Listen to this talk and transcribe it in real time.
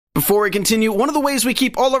Before we continue, one of the ways we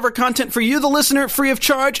keep all of our content for you, the listener, free of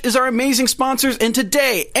charge is our amazing sponsors, and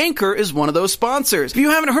today, Anchor is one of those sponsors. If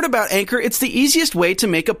you haven't heard about Anchor, it's the easiest way to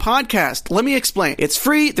make a podcast. Let me explain. It's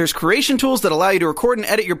free, there's creation tools that allow you to record and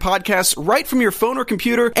edit your podcasts right from your phone or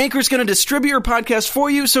computer. Anchor is going to distribute your podcast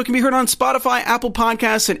for you so it can be heard on Spotify, Apple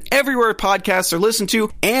Podcasts, and everywhere podcasts are listened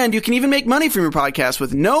to, and you can even make money from your podcast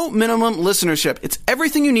with no minimum listenership. It's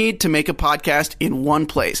everything you need to make a podcast in one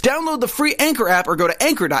place. Download the free Anchor app or go to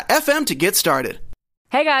anchor.fm to get started.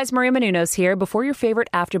 Hey guys, Maria Menounos here. Before your favorite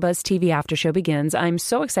AfterBuzz TV after show begins, I'm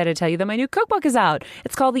so excited to tell you that my new cookbook is out.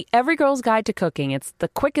 It's called The Every Girl's Guide to Cooking. It's the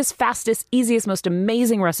quickest, fastest, easiest, most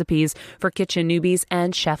amazing recipes for kitchen newbies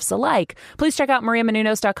and chefs alike. Please check out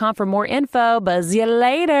mariamenounos.com for more info. Buzz you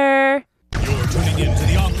later. You're tuning in to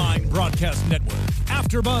the online broadcast network,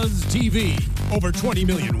 AfterBuzz TV. Over 20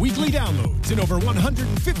 million weekly downloads in over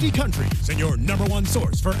 150 countries, and your number one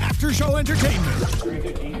source for after-show entertainment.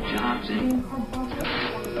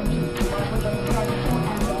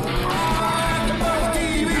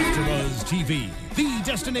 AfterBuzz TV, the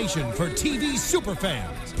destination for TV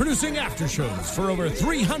superfans, producing aftershows for over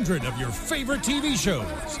 300 of your favorite TV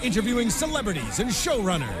shows, interviewing celebrities and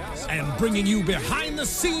showrunners, and bringing you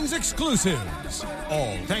behind-the-scenes exclusives.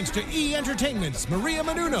 All thanks to E! Entertainment's Maria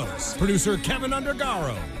Menounos, producer Kevin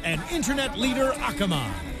Undergaro, and internet leader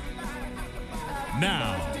Akamai.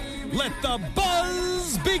 Now, let the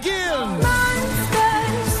buzz begin!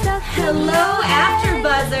 Hello,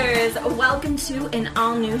 AfterBuzzers! Welcome to an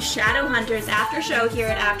all-new Shadowhunters after show here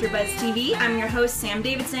at AfterBuzz TV. I'm your host, Sam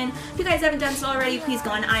Davidson. If you guys haven't done so already, please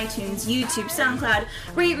go on iTunes, YouTube, SoundCloud,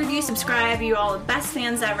 rate, review, subscribe. You're all the best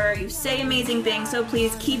fans ever. You say amazing things, so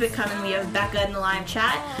please keep it coming. We have Becca in the live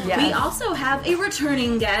chat. Yes. We also have a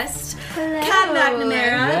returning guest, Kat McNamara.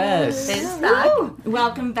 Yes. Is back.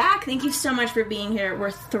 Welcome back. Thank you so much for being here.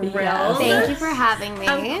 We're thrilled. Yes. Thank you for having me.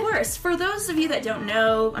 Of course. For those of you that don't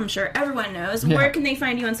know, I'm sure everyone knows, where can they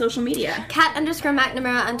find you on social media?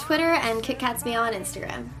 Kat_McNamara on Twitter and KitKatsMe on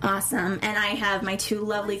Instagram. Awesome. And I have my two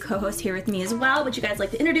lovely co-hosts here with me as well. Would you guys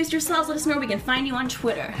like to introduce yourselves? Let us know where we can find you on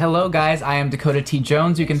Twitter. Hello guys, I am Dakota T.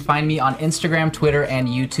 Jones. You can find me on Instagram, Twitter, and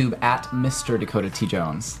YouTube at Mr. Dakota T.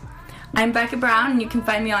 Jones. I'm Becca Brown, and you can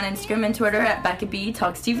find me on Instagram and Twitter at Becca B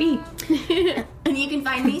Talks TV. And you can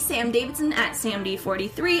find me, Sam Davidson, at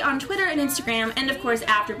SamD43 on Twitter and Instagram, and of course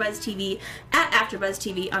AfterBuzz TV at AfterBuzz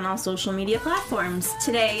TV on all social media platforms.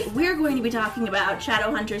 Today, we're going to be talking about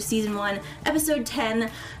Shadowhunters Season 1, Episode 10,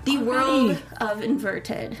 The World of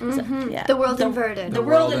Inverted. Mm-hmm. So, yeah. The World Inverted. The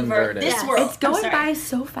World Inverted. Yes. This world. It's going by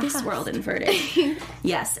so fast. This World Inverted.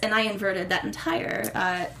 Yes, and I inverted that entire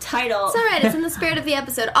title. It's alright, it's in the spirit of the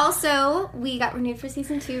episode. Also, we got renewed for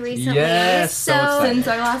Season 2 recently. Yes, so excited. Since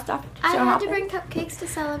our last show I had happened. to bring cupcakes to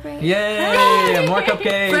celebrate. Yay! More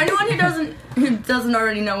cupcakes! For anyone who doesn't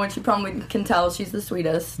already know, which you probably can tell, she's the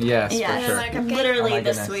sweetest. Yes, Yeah, for sure. Cupcake? literally Oh my the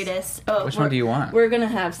goodness. sweetest. Oh, Which one do you want? We're gonna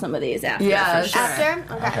have some of these after. Yeah, for sure.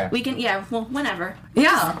 After? Okay. We can, well, whenever.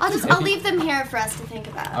 Yeah. I'll leave them here for us to think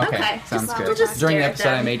about. Okay, Sounds just- good. we'll just During the stare at episode,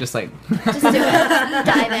 I them. may just Just do it.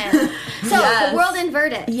 Dive in. So, Yes. The World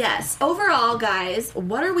Inverted. Yes. Overall, guys,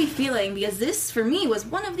 what are we feeling? Because this, for me, was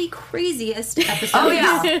one of the craziest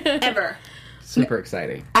episodes ever. super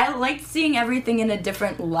exciting. I liked seeing everything in a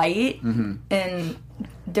different light and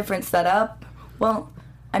different setup. Well,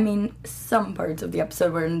 I mean, some parts of the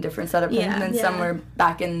episode were in a different setup, Yeah. and then some were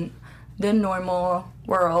back in the normal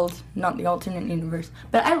world, not the alternate universe.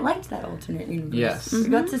 But I liked that alternate universe. Yes. We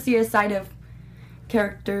got to see a side of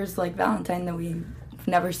characters like Valentine that we've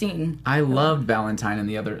never seen. I loved Valentine in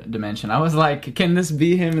the other dimension. I was like, can this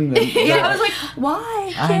be him in the... Yeah, I was like,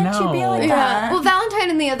 why can't you be know. like Yeah. that? Well, Valentine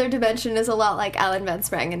in the other dimension is a lot like Alan Van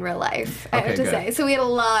Sprang in real life, I Okay, have to good. say. So we had a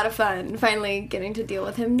lot of fun finally getting to deal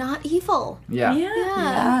with him not evil. Yeah.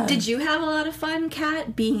 Yeah. Did you have a lot of fun,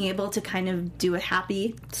 Kat, being able to kind of do a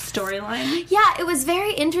happy storyline? Yeah, it was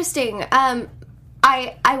very interesting.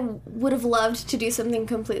 I would have loved to do something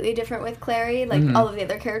completely different with Clary, like all of the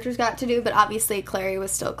other characters got to do, but obviously Clary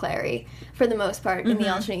was still Clary for the most part in the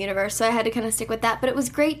alternate universe, so I had to kind of stick with that. But it was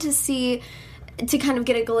great to see, to kind of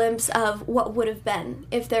get a glimpse of what would have been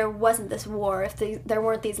if there wasn't this war, if there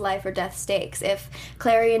weren't these life or death stakes, if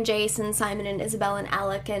Clary and Jason, Simon and Isabel and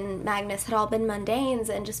Alec and Magnus had all been mundanes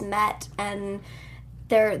and just met, and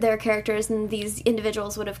their characters and these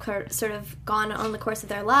individuals would have sort of gone on the course of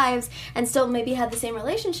their lives and still maybe had the same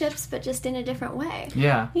relationships, but just in a different way.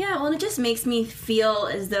 Yeah. Yeah, well, and it just makes me feel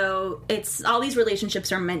as though it's all these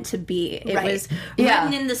relationships are meant to be. It Right. was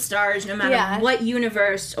written in the stars, no matter what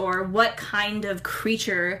universe or what kind of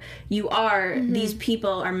creature you are, these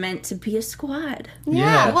people are meant to be a squad.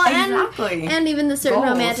 Yeah, well, Exactly. and even the certain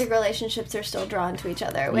Goals. romantic relationships are still drawn to each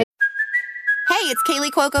other, which Hey, it's Kaylee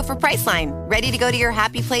Cuoco for Priceline. Ready to go to your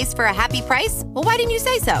happy place for a happy price? Well, why didn't you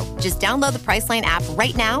say so? Just download the Priceline app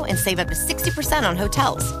right now and save up to 60% on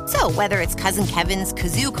hotels. So whether it's Cousin Kevin's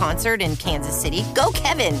Kazoo Concert in Kansas City, go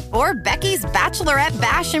Kevin, or Becky's Bachelorette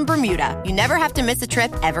Bash in Bermuda, you never have to miss a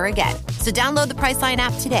trip ever again. So download the Priceline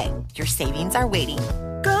app today. Your savings are waiting.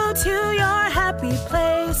 Go to your happy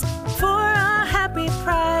place for a happy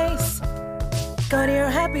price. Go to your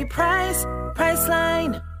happy price,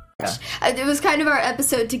 Priceline. It was kind of our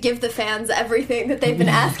episode to give the fans everything that they've been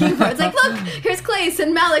asking for. It's like, look, here's Clace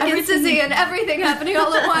and Malik and Sissy and everything happening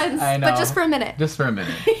all at once. I know. But just for a minute. Just for a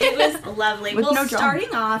minute. It was lovely. With no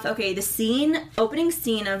starting off, okay, the opening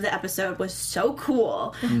scene of the episode was so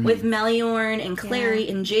cool with Meliorn and Clary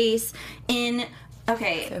and Jace in...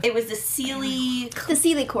 Okay, it was the Seelie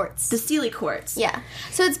Courts. The Seelie Courts. Yeah.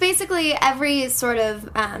 So it's basically every sort of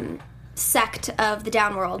sect of the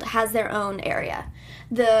Downworld has their own area.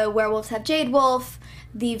 The werewolves have Jade Wolf,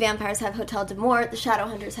 the vampires have Hotel de Mort, the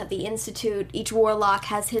Shadowhunters have the Institute, each warlock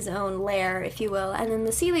has his own lair, if you will, and then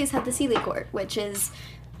the Seelies have the Seelie Court, which is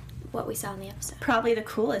what we saw in the episode. Probably the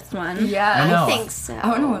coolest one. Yeah, I think so.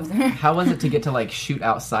 I don't know if they're... How was it to get to, like, shoot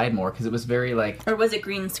outside more? Because it was very, like... Or was it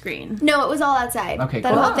green screen? No, it was all outside. Okay,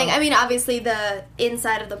 that cool. whole thing. I mean, obviously the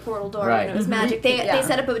inside of the portal door when it was magic. They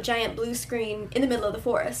set up a giant blue screen in the middle of the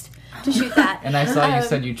forest to shoot that. And I saw you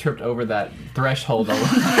said you tripped over that threshold. Here's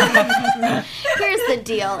the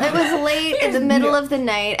deal. It was late in the middle of the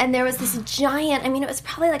night, and there was this giant, I mean, it was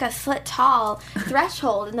probably like a foot tall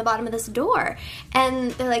threshold in the bottom of this door.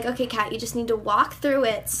 And they're like, okay, Kat, you just need to walk through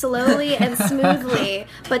it slowly and smoothly,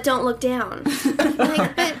 but don't look down. I'm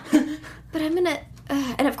like, but I'm gonna...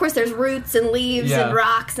 and of course there's roots and leaves and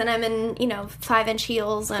rocks, and I'm in, 5-inch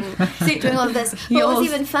heels and doing all of this. But what's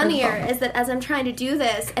even funnier is that as I'm trying to do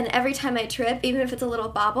this, and every time I trip, even if it's a little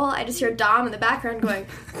bobble, I just hear Dom in the background going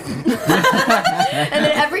and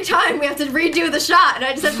then every time we have to redo the shot, and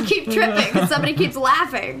I just have to keep tripping because somebody keeps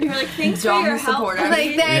laughing. You're like, thanks for your help. I'm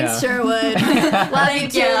like, thanks, Sherwood. Love you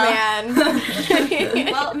too, man.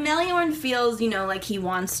 Well, Meliorn feels, like he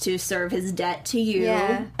wants to serve his debt to you.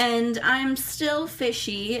 Yeah. And I'm still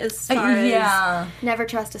fishy as far as... Never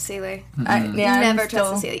trust a Seelie. Never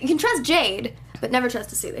trust a Seelie. You can trust Jade, but never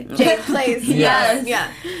trust a Seelie. Jade plays. Yes.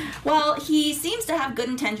 Yeah. Well, he seems to have good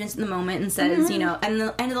intentions in the moment and says, and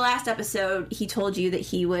the end of the last episode, he told you that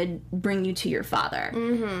he would bring you to your father.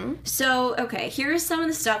 Mm-hmm. So, okay, here's some of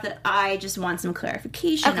the stuff that I just want some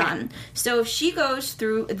clarification on. So if she goes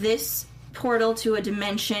through this portal to a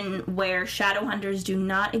dimension where Shadowhunters do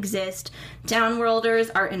not exist, Downworlders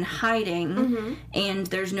are in hiding, and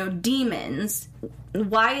there's no demons,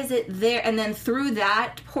 why is it there? And then through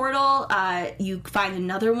that portal, you find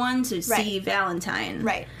another one to see Valentine.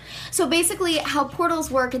 Right. So basically, how portals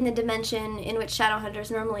work in the dimension in which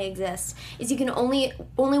Shadowhunters normally exist is you can only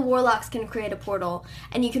warlocks can create a portal,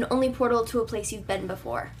 and you can only portal to a place you've been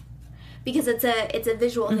before. Because it's a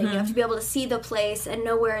visual thing. You have to be able to see the place and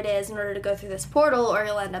know where it is in order to go through this portal, or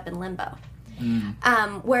you'll end up in limbo.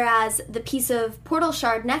 Whereas the piece of portal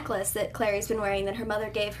shard necklace that Clary's been wearing that her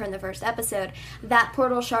mother gave her in the first episode, that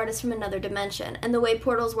portal shard is from another dimension. And the way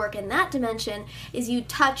portals work in that dimension is you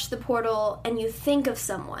touch the portal and you think of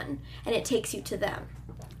someone, and it takes you to them.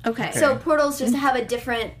 Okay. So portals just have a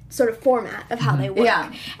different sort of format of how they work.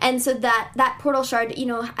 Yeah. And so that portal shard,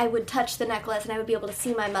 I would touch the necklace and I would be able to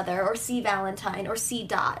see my mother or see Valentine or see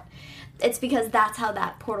Dot. It's because that's how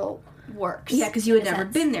that portal works. Yeah, because you had never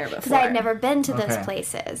been there before. Because I had never been to those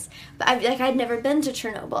places. But I'd never been to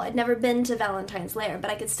Chernobyl. I'd never been to Valentine's lair.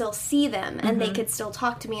 But I could still see them, and they could still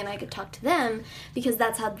talk to me, and I could talk to them, because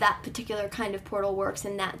that's how that particular kind of portal works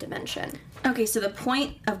in that dimension. Okay, so the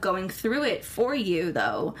point of going through it for you,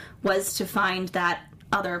 though, was to find that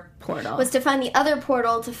other portal. Was to find the other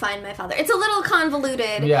portal to find my father. It's a little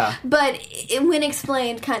convoluted, but when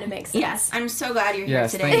explained, kind of makes sense. Yes, I'm so glad you're here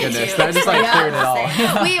today. Yes, thank goodness. That just cleared it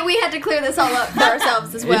all. we had to clear this all up for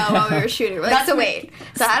ourselves as well while we were shooting. We're like, so wait,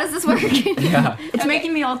 so how does this work? It's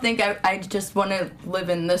making me all think I just want to live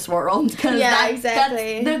in this world. That's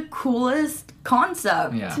the coolest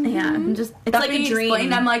concept. Just it's like a dream.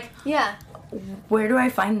 Explained, I'm like, where do I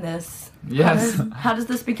find this? Yes. How does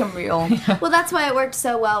this become real? Well, that's why it worked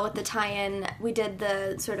so well with the tie-in. We did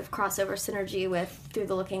the sort of crossover synergy with Through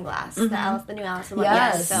the Looking Glass, the new Alice in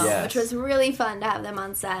Wonderland film, which was really fun to have them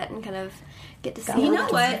on set and kind of get to see. You know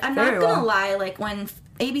what? I'm not gonna lie. Like when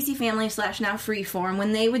ABC Family / now Freeform,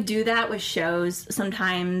 when they would do that with shows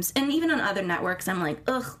sometimes, and even on other networks, I'm like,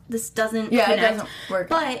 ugh, this doesn't connect. It doesn't work.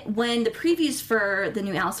 But when the previews for the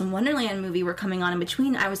new Alice in Wonderland movie were coming on in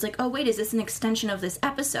between, I was like, oh wait, is this an extension of this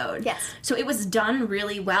episode? Yes. So it was done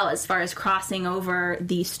really well as far as crossing over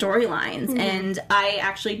the storylines, and I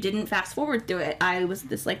actually didn't fast forward through it. I was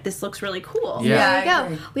this looks really cool. Yeah.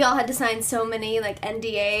 There you go. We all had to sign so many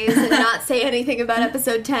NDAs and not say anything about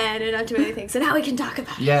episode 10 and not do anything. So now we can talk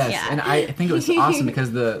about it. Yes, Yeah. and I think it was awesome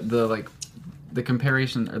because the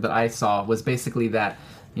comparison that I saw was basically that,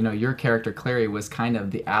 your character Clary was kind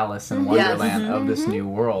of the Alice in Wonderland of this new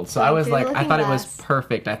world. So I was Through like, I thought it was Looking Glass.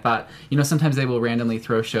 perfect. I thought, sometimes they will randomly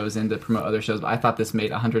throw shows in to promote other shows, but I thought this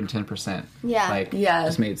made 110%. Yeah.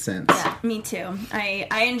 Just made sense. Me too.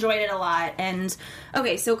 I enjoyed it a lot. And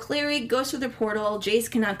okay, so Clary goes through the portal.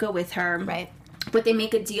 Jace cannot go with her. Right. But they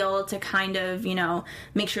make a deal to kind of,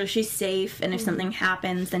 make sure she's safe, and if something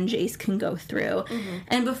happens, then Jace can go through.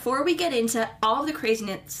 And before we get into all of the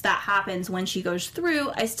craziness that happens when she goes through,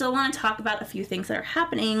 I still want to talk about a few things that are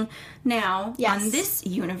happening now on this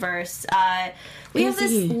universe. We have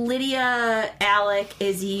this Lydia, Alec,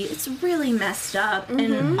 Izzy. It's really messed up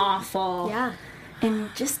and awful. Yeah. And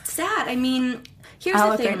just sad. I mean, here's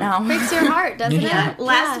Alec the thing. right now. Breaks your heart, doesn't it?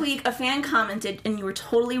 Last week, a fan commented, and you were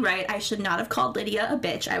totally right. I should not have called Lydia a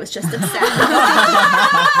bitch. I was just upset.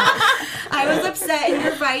 I was upset, and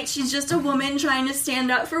you're right. She's just a woman trying to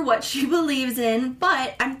stand up for what she believes in.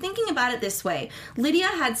 But I'm thinking about it this way. Lydia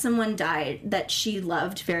had someone die that she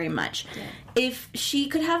loved very much. Yeah. If she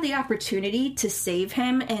could have the opportunity to save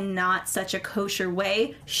him in not such a kosher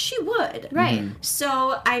way, she would. Right.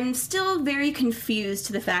 So I'm still very confused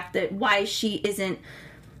to the fact that why she isn't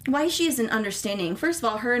understanding. First of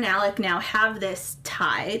all, her and Alec now have this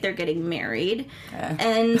tie. They're getting married.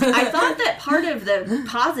 And I thought that part of the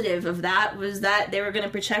positive of that was that they were going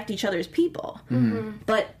to protect each other's people.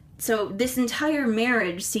 But so this entire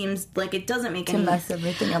marriage seems like it doesn't make any mess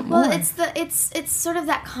everything up more. Well, it's sort of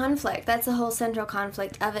that conflict. That's the whole central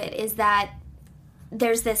conflict of it, is that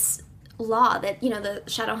there's this law that, the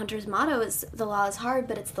Shadowhunters motto is the law is hard,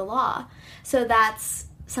 but it's the law. So that's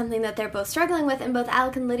something that they're both struggling with, and both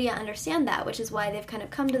Alec and Lydia understand that, which is why they've kind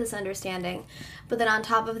of come to this understanding. But then on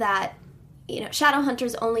top of that,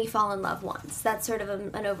 Shadowhunters only fall in love once. That's sort of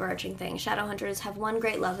an overarching thing. Shadowhunters have one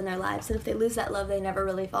great love in their lives, and if they lose that love, they never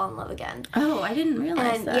really fall in love again. Oh, I didn't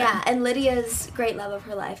realize that. Yeah, and Lydia's great love of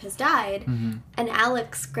her life has died, and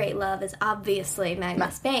Alec's great love is obviously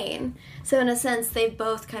Magnus Bane. So in a sense, they've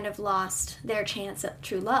both kind of lost their chance at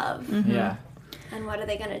true love. Yeah. And what are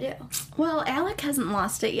they going to do? Well, Alec hasn't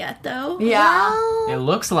lost it yet, though. Yeah. It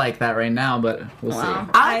looks like that right now, but we'll see.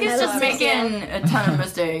 Alec is just making a ton of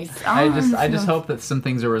mistakes. I just hope that some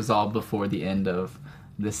things are resolved before the end of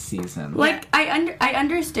this season. I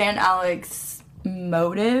understand Alec's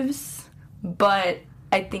motives, but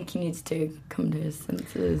I think he needs to come to his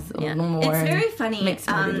senses a little more. It's very funny. Make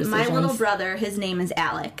some other My little decisions. brother, his name is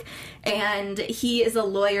Alec, and he is a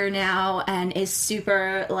lawyer now and is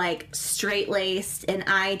super straight-laced, and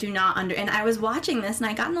I do not and I was watching this, and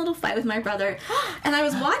I got in a little fight with my brother, and I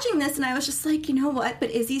was watching this, and I was just like, you know what,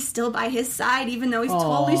 but Izzy's still by his side, even though he's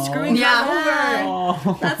totally screwing her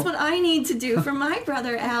over. That's what I need to do for my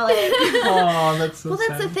brother Alec. Oh, that's so Well,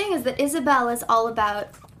 that's the thing, is that Isabel is all about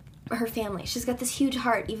her family. She's got this huge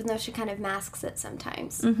heart, even though she kind of masks it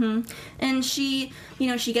sometimes. And she,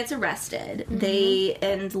 she gets arrested.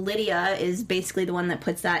 And Lydia is basically the one that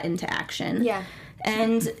puts that into action. Yeah.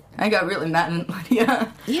 And I got really mad at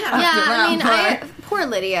Lydia. Yeah, poor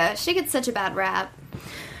Lydia. She gets such a bad rap.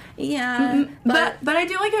 Yeah. But I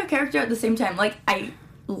do like her character at the same time. I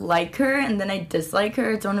like her and then I dislike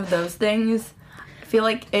her. It's one of those things. I feel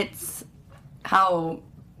like it's how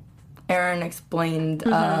Aaron explained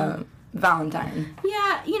Valentine.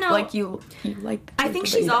 Yeah, you like. I think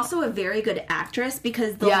she's also a very good actress,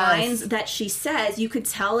 because the lines that she says, you could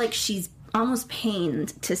tell she's almost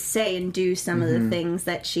pained to say and do some of the things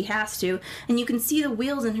that she has to, and you can see the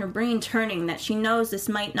wheels in her brain turning, that she knows this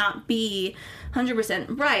might not be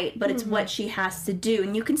 100% right, but it's what she has to do,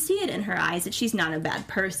 and you can see it in her eyes that she's not a bad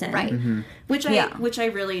person, right? Which I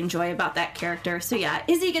really enjoy about that character. So yeah,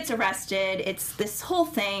 Izzy gets arrested. It's this whole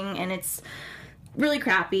thing, and it's really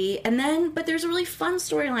crappy. And then, but there's a really fun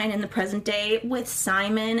storyline in the present day with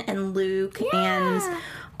Simon and Luke and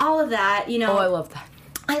all of that. Oh, I love that.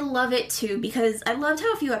 I love it too, because I loved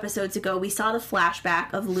how a few episodes ago we saw the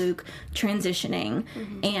flashback of Luke transitioning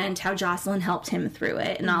and how Jocelyn helped him through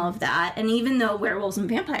it and all of that. And even though werewolves and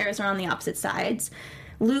vampires are on the opposite sides,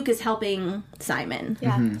 Luke is helping Simon.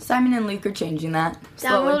 Yeah. Simon and Luke are changing that.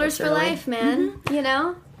 Downworlders for life, man.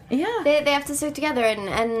 Yeah. They have to stick together,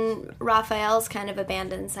 and Raphael's kind of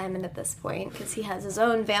abandoned Simon at this point because he has his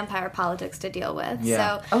own vampire politics to deal with.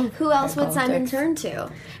 Yeah. So who else would Simon politics. turn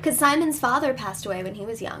to? Because Simon's father passed away when he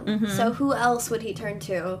was young. So who else would he turn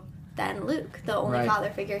to than Luke, the only Right. father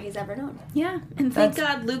figure he's ever known? Yeah, and thank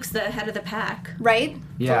God Luke's the head of the pack. Right?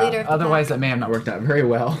 Yeah. The leader of the Otherwise, pack. that may have not worked out very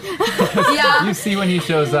well. Yeah. You see when he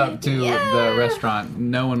shows up to the restaurant,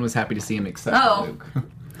 no one was happy to see him except for Luke.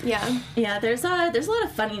 Yeah. Yeah, there's a lot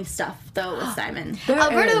of funny stuff though with Simon.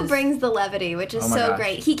 Alberto brings the levity, which is Oh my so gosh.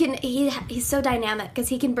 great. He's so dynamic because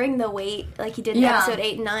he can bring the weight like he did in Yeah. episode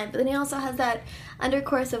 8 and 9, but then he also has that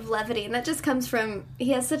undercourse of levity, and that just comes from he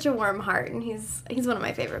has such a warm heart, and he's one of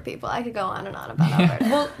my favorite people. I could go on and on about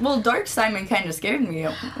Alberto. Well, Dark Simon kind of scared me.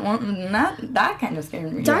 Well, that kind of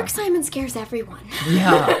scared me. Dark Simon scares everyone.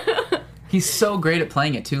 Yeah. He's so great at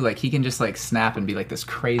playing it too. Like he can just like snap and be like this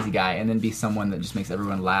crazy guy, and then be someone that just makes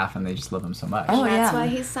everyone laugh, and they just love him so much. Oh, That's yeah. why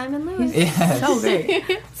he's Simon Lewis. Yes. So great.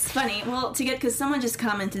 It's funny. Well, because someone just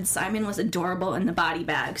commented Simon was adorable in the body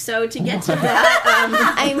bag. So to get to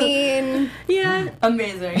that, I mean, yeah,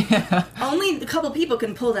 Amazing. only a couple people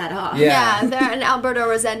can pull that off. Yeah. and Alberto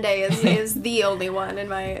Rosende is the only one in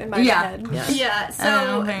my Yeah. head. Yeah, I so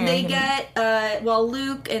don't think they I get,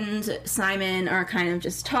 Luke and Simon are kind of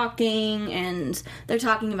just talking, and they're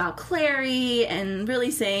talking about Clary and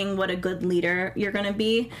really saying what a good leader you're going to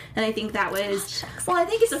be. And I think that was, I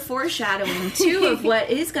think it's a foreshadowing, too, of what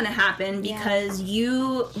is going to happen because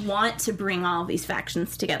you want to bring all these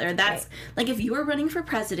factions together. That's, like, if you were running for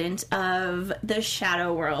president of the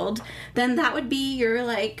Shadow World, then that would be your,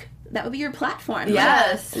 like, that would be your platform.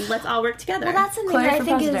 Yes. Let's all work together. Well, that's something Clary that I for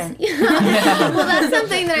think president. is. Well, that's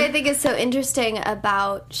something that I think is so interesting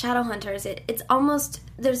about Shadowhunters.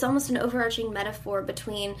 There's almost an overarching metaphor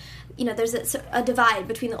between, there's a divide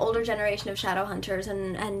between the older generation of Shadowhunters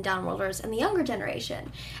and Downworlders and the younger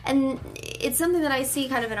generation. And it's something that I see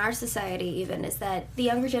kind of in our society even, is that the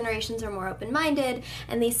younger generations are more open-minded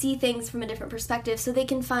and they see things from a different perspective, so they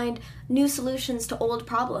can find new solutions to old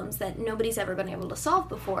problems that nobody's ever been able to solve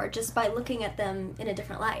before just by looking at them in a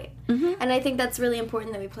different light. And I think that's really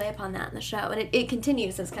important that we play upon that in the show. And it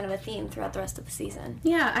continues as kind of a theme throughout the rest of the season.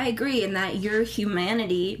 Yeah, I agree in that your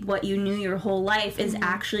humanity, what you knew your whole life, is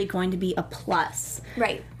actually going to be a plus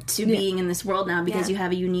Right. to being in this world now because you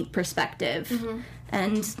have a unique perspective.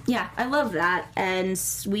 And yeah, I love that. And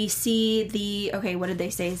we see what did they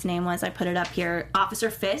say his name was? I put it up here. Officer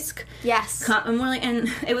Fisk. Yes. And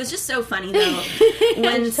it was just so funny though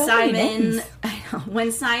when So many names.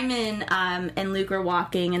 when Simon and Luke are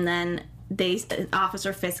walking, and then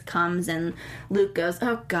Officer Fisk comes and Luke goes,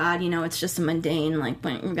 "Oh God, it's just a mundane, like,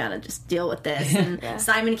 but we gotta just deal with this." And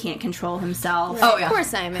Simon can't control himself. Oh, yeah. Poor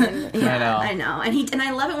Simon. Yeah, I know. And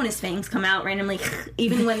I love it when his fangs come out randomly,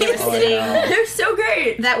 even when they were sitting. They're so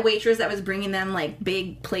great. That waitress that was bringing them like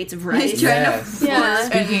big plates of rice. Yes. Yeah.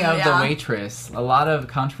 Speaking of the Yeah. waitress, a lot of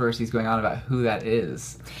controversy is going on about who that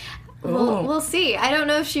is. We'll see. I don't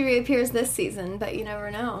know if she reappears this season, but you never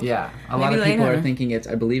know. Yeah, a lot Maybe of people later. are thinking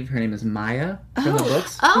I believe her name is Maya from the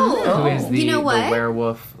books. Oh, Who is the, you know what? the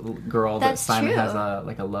werewolf girl That's that Simon true. has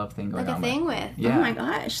a love thing going Like a on thing with. with. Yeah. Oh my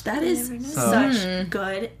gosh, that is So- such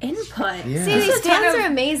good input. Yeah. See, these This is kind fans of- are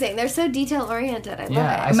amazing. They're so detail oriented. I love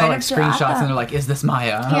Yeah, I it. saw might like have to add screenshots that. and they're like, "Is this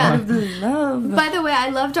Maya?" Yeah. Love. By the way, I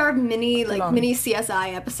loved our mini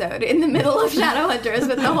CSI episode in the middle of Shadowhunters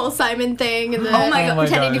with the whole Simon thing and the Oh my God.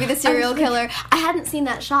 pretending to God. be the serial killer. I hadn't seen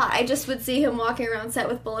that shot. I just would see him walking around set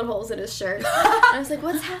with bullet holes in his shirt. And I was like,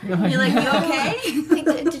 "What's happening? You're like, you okay?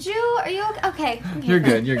 Like, did you? Are you okay? Okay. You're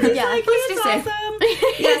good. You're good. Yeah, Like, please it's stay safe." awesome.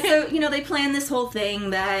 Yeah, so they plan this whole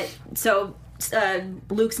thing that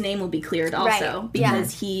Luke's name will be cleared also Right, yeah.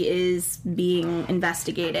 because he is being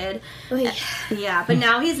investigated. Oy. Yeah, but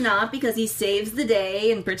now he's not because he saves the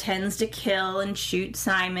day and pretends to kill and shoot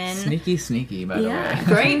Simon. Sneaky, by the Yeah. way.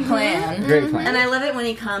 Great plan. Great plan. And I love it when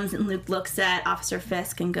he comes and Luke looks at Officer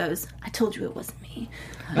Fisk and goes, "I told you it wasn't me."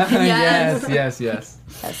 yes.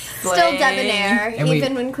 Still debonair, And we-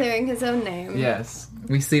 even when clearing his own name. Yes.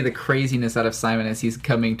 We see the craziness out of Simon as he's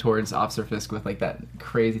coming towards Officer Fisk with like that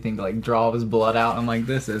crazy thing to like draw all his blood out. I'm like,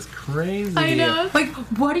 this is crazy. I know. Like,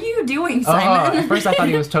 what are you doing, Oh, Simon? at first I thought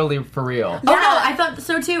he was totally for real. Oh no, I thought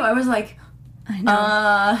so too. I was like,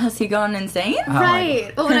 has he gone insane? Oh my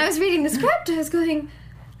Right. Well, when I was reading the script, I was going,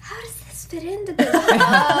 how does this fit into this?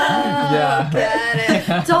 Oh, get it.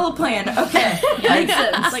 It's all a plan. Okay. Makes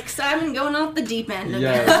sense. Like Simon going off the deep end.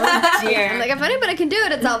 Yeah. Oh, dear. Like, if anybody can do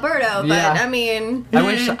it, it's Alberto. But, Yeah. I mean...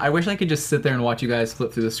 I wish I could just sit there and watch you guys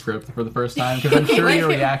flip through the script for the first time, because I'm sure your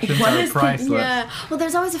reactions are priceless. Yeah. Well,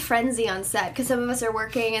 there's always a frenzy on set, because some of us are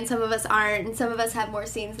working and some of us aren't, and some of us have more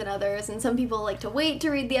scenes than others, and some people like to wait to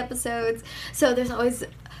read the episodes. So there's always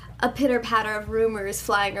a pitter-patter of rumors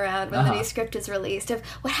flying around when the new script is released of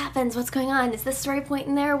what happens, what's going on, is this story point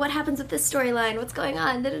in there, what happens with this storyline, what's going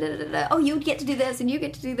on, da-da-da-da-da. Oh, you get to do this, and you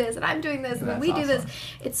get to do this, and I'm doing this, and then we do this.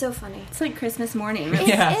 It's so funny. It's like Christmas morning. It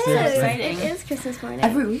Yeah, is. seriously. Exciting. It is Christmas morning.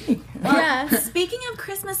 Every week. Yeah. Speaking of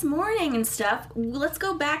Christmas morning and stuff, let's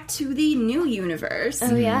go back to the new universe.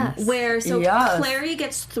 Oh, yes. Where Yes. Clary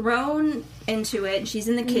gets thrown into it. She's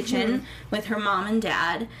in the kitchen with her mom and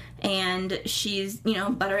dad, and she's,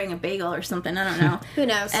 buttering a bagel or something. I don't know. Who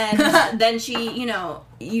knows? And then she,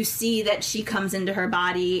 you see that she comes into her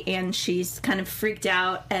body, and she's kind of freaked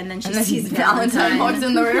out, and then she sees Valentine walks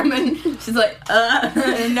in the room, and she's like,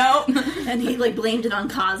 nope. and he, blamed it on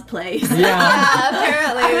cosplay. Yeah,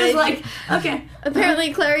 apparently. I was like, okay.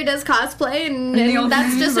 Apparently, Clary does cosplay, and the alternate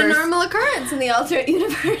that's just a universe. normal occurrence in the alternate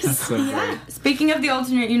universe. That's so great. Speaking of the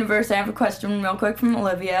alternate universe, I have a question real quick from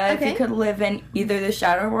Olivia. If Okay. you could live in either the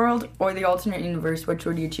Shadow World or the alternate universe, which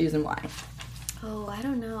would you choose and why? Oh, I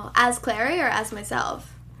don't know. As Clary or as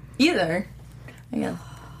myself? Either. Yeah.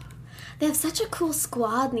 They have such a cool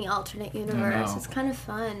squad in the alternate universe. know. It's kind of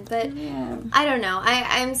fun, but I don't know.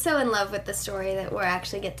 I'm so in love with the story that we're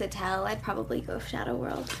actually get to tell. I'd probably go Shadow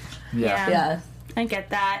World. Yeah. Yeah. I get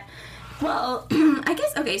that. Well, I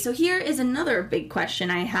guess, okay, so here is another big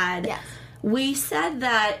question I had. Yes. We said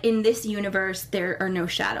that in this universe there are no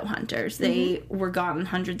shadow hunters. They were gone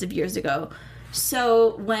hundreds of years ago.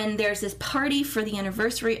 So when there's this party for the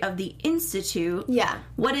anniversary of the Institute, Yeah.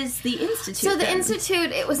 what is the Institute? So the then?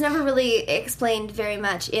 Institute, it was never really explained very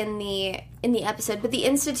much in the episode, but the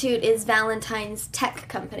Institute is Valentine's tech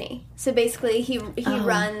company. So basically, he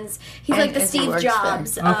runs. He's And like the Izzy Steve works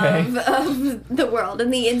Jobs there. of the world,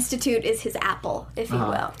 and the Institute is his Apple, if you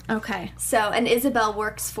will. Okay. So, and Isabel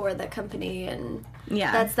works for the company, and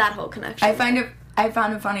Yeah. that's that whole connection. I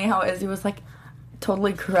found it funny how Izzy was like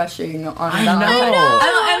totally crushing on I Valentine. know.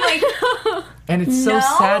 I'm like, And it's so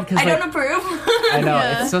sad because I don't approve. I know,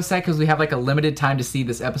 it's so sad because we have a limited time to see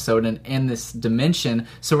this episode and in this dimension,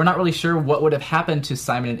 so we're not really sure what would have happened to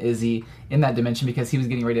Simon and Izzy in that dimension, because he was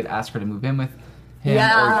getting ready to ask her to move in with him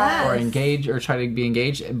or engage or try to be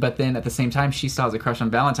engaged, but then at the same time she still has a crush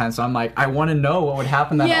on Valentine, so I'm like, I want to know what would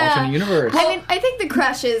happen in that alternate universe. I mean, I think the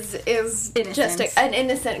crush is just an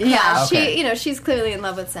innocent crush. Yeah. Okay. She's clearly in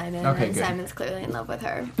love with Simon, Okay, and good. Simon's clearly in love with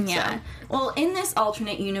her. Yeah. So. Well, in this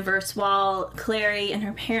alternate universe, while Clary and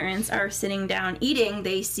her parents are sitting down eating,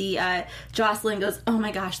 they see Jocelyn goes, "Oh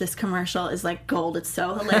my gosh, this commercial is like gold. It's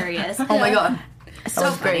so hilarious." Oh my god. So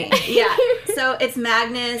was great. funny. Yeah. So it's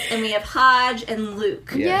Magnus, and we have Hodge and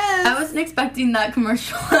Luke. Yes. I wasn't expecting that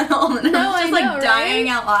commercial at all, and I was just I know, dying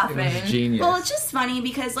right? out laughing. It was genius. Well, it's just funny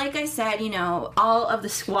because, like I said, all of the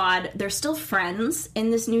squad, they're still friends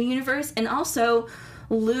in this new universe, and also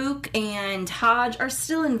Luke and Hodge are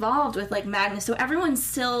still involved with, Magnus, so everyone's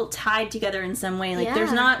still tied together in some way. Yeah.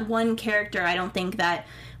 There's not one character, I don't think, that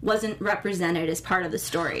wasn't represented as part of the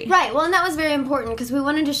story. Right, well, and that was very important because we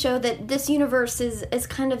wanted to show that this universe is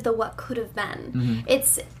kind of the what could have been.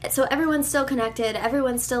 It's so everyone's still connected,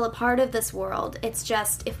 everyone's still a part of this world. It's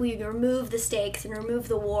just if we remove the stakes and remove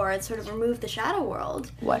the war and sort of remove the shadow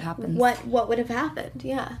world, What happens? what would have happened?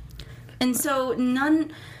 Yeah. And so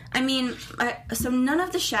none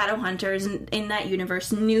of the shadow hunters in that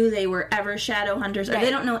universe knew they were ever shadow hunters, or Right.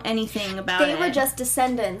 they don't know anything about it. They were just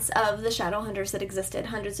descendants of the shadow hunters that existed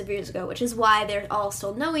hundreds of years ago, which is why they all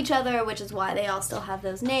still know each other, which is why they all still have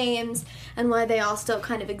those names, and why they all still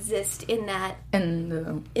kind of exist in that in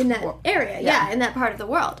that area, in that part of the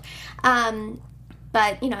world.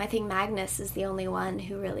 But, I think Magnus is the only one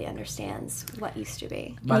who really understands what used to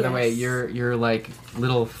be. By the way, your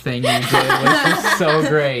little thing you did was just so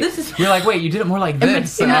great. You're like, wait, you did it more like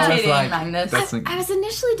this. And I was imitating like, Magnus. that's I was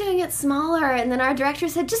initially doing it smaller, and then our director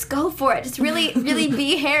said, just go for it. Just really, really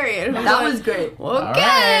be Harry. And I'm that going, was great.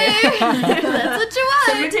 okay. That's what you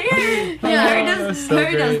want. Harry that does, was so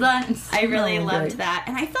Harry does great. that. I really Oh, loved great. that.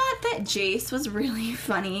 And I thought that Jace was really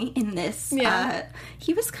funny in this. Yeah.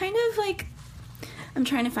 He was kind of like, I'm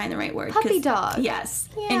trying to find the right word. Puppy 'cause- dog. Yes.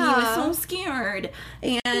 Yeah. And he was so scared.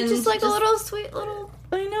 And Just like a little sweet little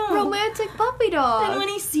I know. romantic puppy dog. And when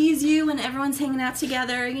he sees you and everyone's hanging out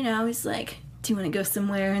together, he's like, do you want to go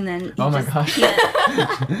somewhere? And then Oh my gosh.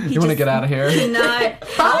 You want to get out of here?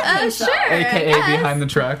 Sure. AKA behind the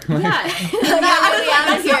truck. Yeah.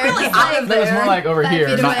 Out of here. That was more like over 5 here,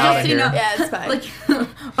 feet not away. out of here. Yeah, it's fine. Like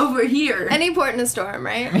over here. Any port in a storm,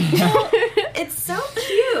 right? It's so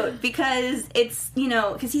cute because it's,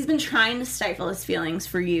 because he's been trying to stifle his feelings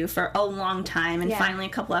for you for a long time, and finally a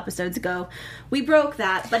couple episodes ago we broke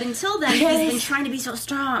that, but until then he's been trying to be so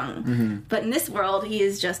strong. But in this world he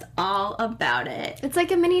is just all about it. It's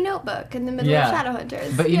like a mini Notebook in the middle of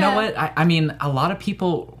Shadowhunters. But you know what? I mean, a lot of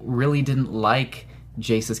people really didn't like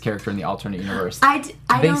Jace's character in the alternate universe.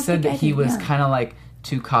 They said that he was kind of like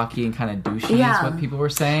too cocky and kind of douchey is what people were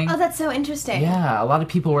saying. Oh, that's so interesting. Yeah, a lot of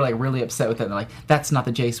people were like really upset with it. They're like, that's not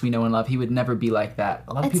the Jace we know and love. He would never be like that.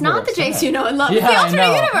 A lot of It's people not the were upset. Jace you know and love. Yeah, It's the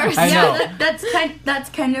alternate universe. I know. Yeah, that's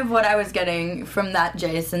kind of what I was getting from that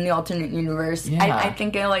Jace in the alternate universe. Yeah. I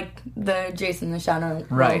think I like the Jace in the Shadow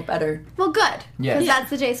Right. better. Well, good. Yes. Because that's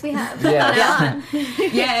the Jace we have. Yeah.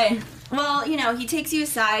 Yay. Well, he takes you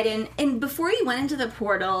aside, and before you went into the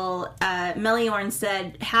portal, Meliorn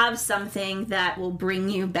said, have something that will bring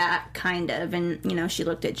you back, kind of. And, she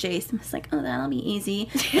looked at Jace and was like, oh, that'll be easy.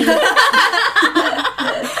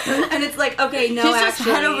 And it's like, okay, no, She's actually.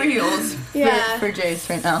 just head over heels for Jace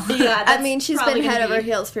right now. Yeah, I mean, she's been probably head gonna over be-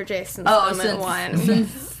 heels for Jace since moment one.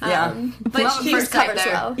 But she first covers sight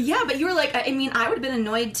there. well. Yeah, but you were like, I mean, I would have been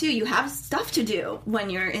annoyed too. You have stuff to do when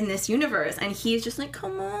you're in this universe, and he's just like,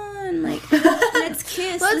 come on, like, let's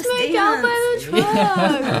kiss, Let's make out by the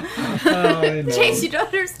truck. Jace, you don't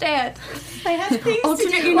understand. I have things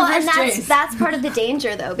Alternate to do. Well, and universe Jace. that's part of the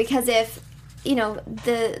danger, though, because if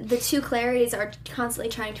the two Clarys are constantly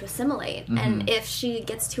trying to assimilate, and if she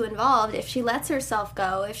gets too involved, if she lets herself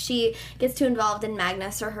go, if she gets too involved in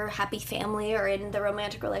Magnus or her happy family or in the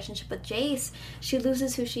romantic relationship with Jace, she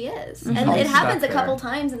loses who she is, and it happens a couple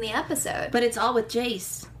times in the episode. But it's all with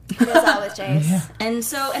Jace. It is all with Jace. And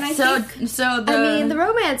so, and I think... the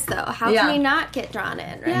romance, though, how can we not get drawn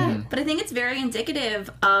in, right? Yeah, but I think it's very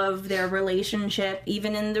indicative of their relationship,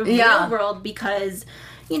 even in the real world, because,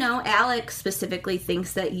 Alec specifically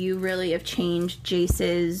thinks that you really have changed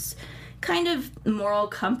Jace's kind of moral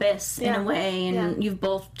compass in a way, and you've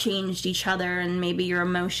both changed each other, and maybe your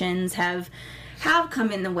emotions have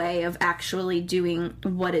come in the way of actually doing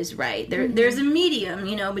what is right. There's a medium,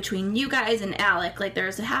 between you guys and Alec. Like,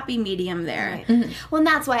 there's a happy medium there. Right. Well, and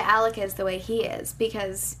that's why Alec is the way he is,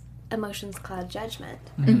 because emotions cloud judgment,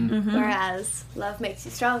 whereas love makes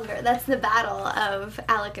you stronger. That's the battle of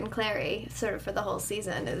Alec and Clary, sort of for the whole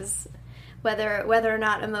season, is whether or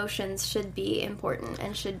not emotions should be important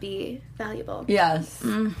and should be valuable. Yes.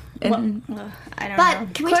 I don't know.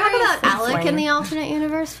 But can we talk Clary's about Alec in flame. the alternate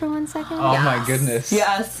universe for 1 second? Oh my goodness.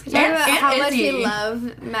 Yes. Talk about how much Izzy. we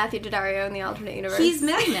love Matthew Daddario in the alternate universe. He's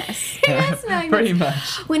Magnus. He is Magnus. Pretty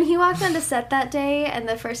much. When he walked onto set that day, and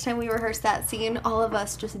the first time we rehearsed that scene, all of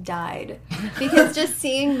us just died. Because just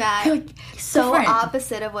seeing Matt so different.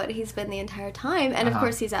 opposite of what he's been the entire time, and of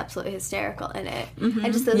course he's absolutely hysterical in it.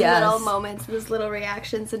 And just those Yes. little moments, those little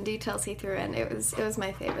reactions and details he threw in, it was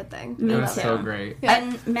my favorite thing. It was so great.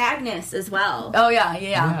 And Magnus as well. Oh, yeah.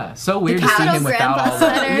 Yeah, so weird to see Capital him without grandpa all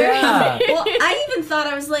that. sweater. Yeah. Well, I even thought,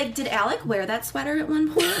 I was like, did Alec wear that sweater at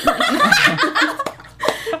one point?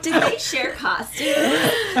 Did they share costumes?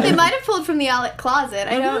 They might have pulled from the Alec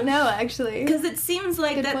closet. I don't know, actually. Because it seems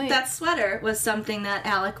like Good point. that sweater was something that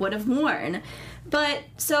Alec would have worn. But,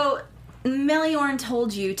 so... Meliorn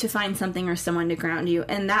told you to find something or someone to ground you,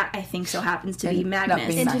 and that, I think, so happens to be And Magnus. not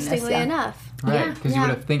being Interestingly Magnus, enough. Right, because Yeah. you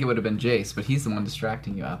would think it would have been Jace, but he's the one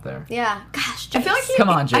distracting you out there. Yeah. Gosh, I feel like Come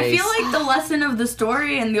on, Jace. I feel like the lesson of the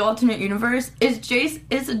story in the alternate universe is Jace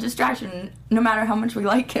is a distraction, no matter how much we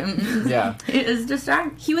like him. Yeah. He is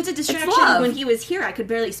distracting. He was a distraction love. when he was here. I could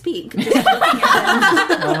barely speak. Just looking at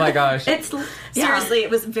him. Oh my gosh. Seriously,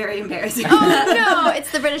 it was very embarrassing. Oh no,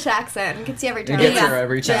 it's the British accent. You can see every It time. gets her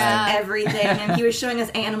every time. Yeah. Everything, and he was showing us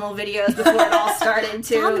animal videos before it all started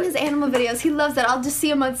too. Tom and his animal videos, he loves that. I'll just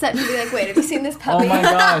see him on set and be like, "Wait, have you seen this puppy? Oh my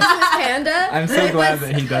gosh. this panda?" I'm so glad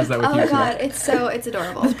that he does that with Oh you. god, it's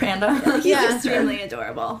adorable. Panda. He's Yeah. extremely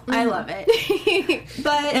adorable. I love it.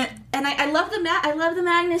 But and I love the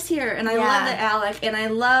Magnus here, and I love the Alec, and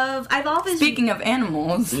I've always Speaking of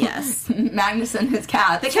animals, yes, Magnus and his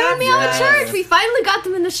cat. the Turn me on cat. church. We finally got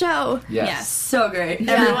them in the show. Yes. Yes. So great.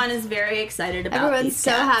 Everyone is very excited about Everyone's these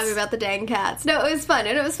so cats. happy about the dang cats. No, it was fun,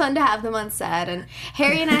 and it was fun to have them on set. And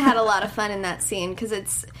Harry and I had a lot of fun in that scene because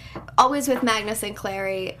it's always with Magnus and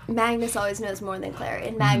Clary, Magnus always knows more than Clary,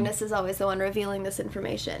 and Magnus is always the one revealing this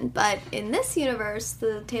information. But in this universe,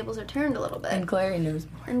 the tables are turned a little bit. And Clary knows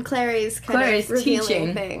more. And Clary's kind of revealing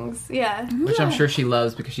teaching things. Yeah. Which I'm sure she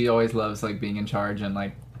loves because she always loves like being in charge and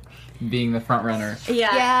like being the front runner.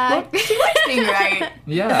 Yeah. She likes being right.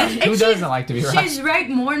 Yeah. Who doesn't like to be right? She's right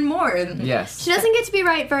more and more. Yes. She doesn't get to be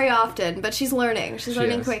right very often, but she's learning. She's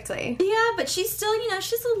learning is. quickly. Yeah, but she's still,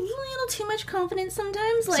 she's a little too much confidence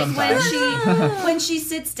sometimes. Like Sometimes. when she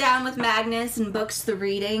sits down with Magnus and books the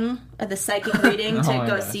reading, the psychic reading to my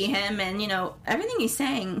go gosh. see him, and everything he's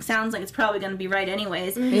saying sounds like it's probably going to be right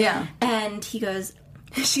anyways. Yeah. And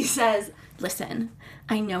she says, "Listen,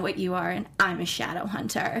 I know what you are, and I'm a shadow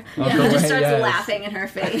hunter." Oh, And go he just away, starts yes. laughing in her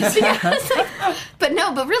face.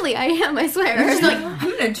 But really, I am, I swear. She's like, I'm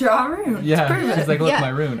gonna draw a rune. Yeah. She's like, look, Yeah. my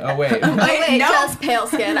rune. Oh, wait. oh, wait, no. just pale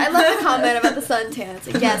skin. I love the comment about the suntan. It's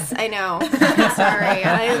like, yes, I know. Sorry,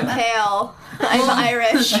 I am pale. I'm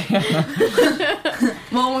Irish.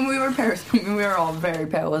 Well, when we were Paris, we were all very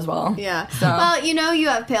pale as well. Yeah. So. Well, you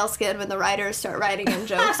have pale skin when the writers start writing in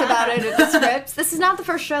jokes about it in the scripts. This is not the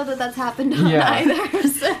first show that's happened on Yeah. either.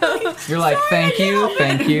 So, You're like, thank you.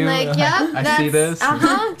 like, yep, I see this. got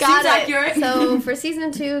Seems it. accurate. So for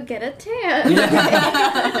season 2, get a tan.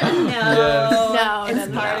 No, No, it's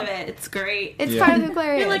no, part no. of it. It's great. It's Yeah. part of who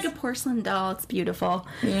Clary You're is. like a porcelain doll. It's beautiful.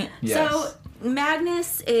 Yeah. Yes. So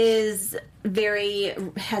Magnus is very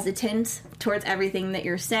hesitant towards everything that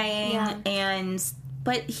you're saying, Yeah.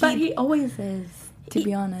 but he always is, to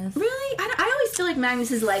be honest. really, I always feel like Magnus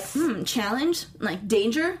is like, challenge, like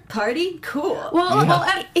danger, party, cool. Well,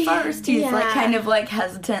 at first he's Yeah. like kind of like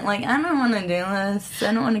hesitant, like I don't want to do this.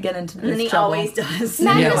 I don't want to get into this and he trouble. always does.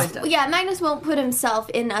 Magnus won't put himself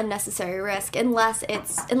in unnecessary risk unless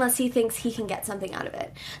he thinks he can get something out of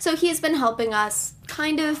it. So he's been helping us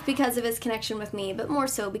kind of because of his connection with me, but more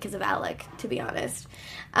so because of Alec, to be honest.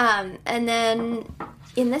 And then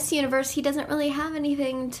in this universe, he doesn't really have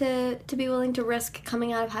anything to be willing to risk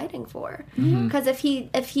coming out of hiding for. Because if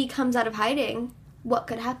he comes out of hiding, what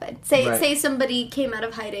could happen? Say somebody came out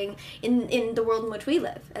of hiding in the world in which we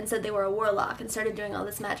live and said they were a warlock and started doing all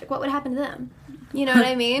this magic. What would happen to them? You know what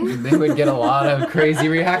I mean? They would get a lot of crazy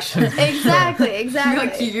reactions. Exactly. You're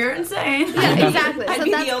like, you're insane. Yeah, exactly. I'd So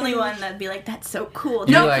be that's the only kind of- one that'd be like, that's so cool. You'd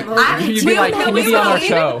be like, you'd be like, can you be on our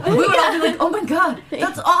show? We would all be like, oh my god,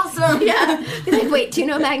 that's awesome. Yeah. Be like, wait, do you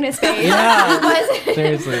know Magnus Page? Yeah.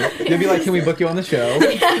 Seriously. You'd be like, can we book you on the show?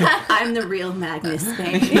 I'm the real Magnus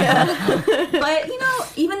thing. But,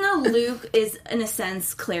 even though Luke is, in a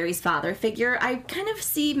sense, Clary's father figure, I kind of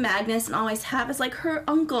see Magnus and always have as like her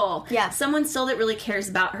uncle. Yeah. Someone still that really cares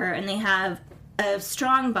about her, and they have a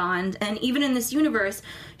strong bond. And even in this universe,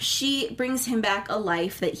 she brings him back a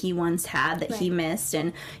life that he once had that he missed.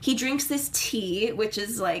 And he drinks this tea, which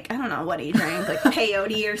is like, I don't know what he drank, like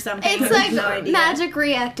peyote or something. It's I like have no idea. magic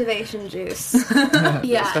reactivation juice.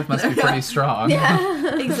 That stuff must be pretty strong.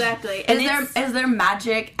 Exactly. And Is there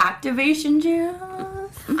magic activation juice?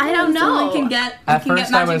 I don't know. Someone can get At can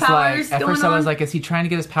first, get I magic was powers like, going on? is he trying to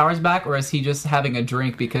get his powers back, or is he just having a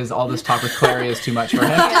drink because all this talk with Clary is too much for him?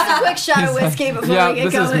 Just a quick shot of whiskey before Yeah, we get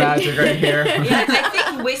this going. is magic right here. Yeah, I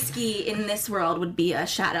think whiskey in this world would be a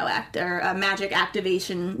shadow actor, a magic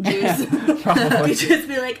activation juice. Probably. You'd just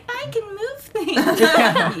be like, I can move things.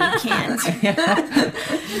 You can't.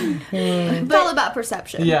 It's all about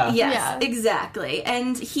perception. Yeah. Yes, Yeah. exactly.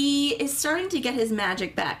 And he is starting to get his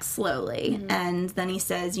magic back slowly. And then he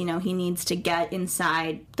says, he needs to get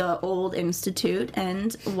inside the old institute.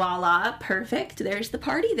 And voila, perfect. There's the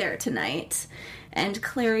party there tonight. And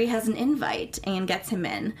Clary has an invite and gets him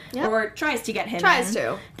in. Yep. Or tries to get him in. Tries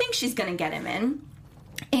to. Thinks she's going to get him in.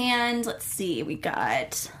 And let's see, we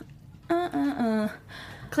got...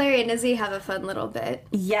 Clary and Izzy have a fun little bit.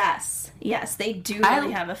 Yes, they do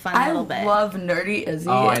really have a fun little bit. I love Nerdy Izzy.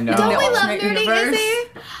 Oh, I know. Don't The we love alternate Nerdy universe. Izzy?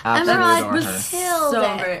 Absolutely Emerald adore was her. killed So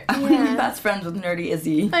it. great. I'm Yeah. best friends with Nerdy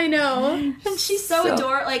Izzy. I know. And she's so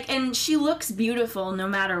adorable, and she looks beautiful no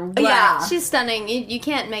matter what. Yeah. She's stunning. You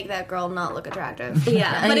can't make that girl not look attractive.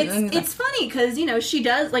 Yeah, but And- it's funny because she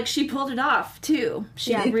does she pulled it off too.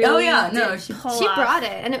 She Yeah. really Oh, yeah, did no, she pull She off. brought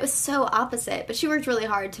it, and it was so opposite. But she worked really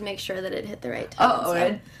hard to make sure that it hit the right tone. Oh, so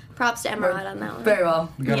it- props to Emerald on that one. Very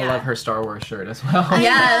well. You gotta Yeah. love her Star Wars shirt as well.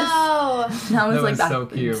 Yes. Oh, That was That like was that. so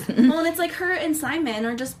cute. Well, and it's like her and Simon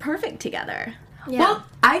are just perfect together. yeah. Well,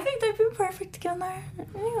 I think they'd be perfect together.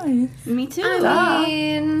 Anyways. Me too. I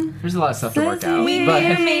mean, There's a lot of stuff to work out. We may But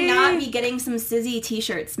or may not be getting some Sizzy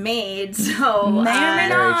t-shirts made, so May or may very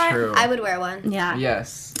not. true. I would wear one. yeah,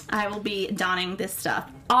 Yes. I will be donning this stuff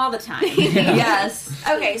all the time. Yes.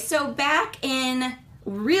 Okay, so back in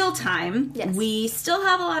real time, we still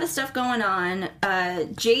have a lot of stuff going on.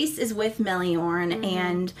 Jace is with Meliorn,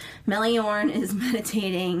 and Meliorn is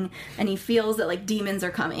meditating, and he feels that, like, demons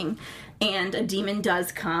are coming. And a demon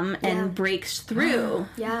does come and breaks through.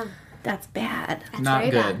 Yeah. That's bad. That's Not very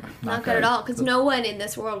good. bad. Not good at all. Because no one in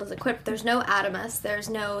this world is equipped. There's no Adamus. There's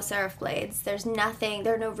no Seraph Blades. There's nothing.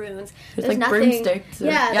 There are no runes. There's like nothing. broomsticks.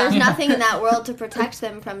 There's nothing in that world to protect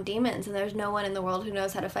them from demons. And there's no one in the world who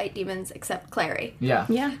knows how to fight demons except Clary. Yeah.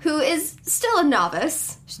 Who is still a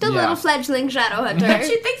novice. Still a little fledgling Shadowhunter.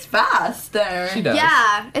 She thinks fast there. She does.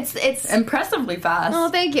 Yeah. It's impressively fast. Oh,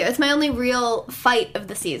 thank you. It's my only real fight of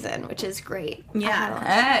the season, which is great. Yeah.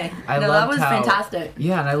 Hey. I that loved was fantastic.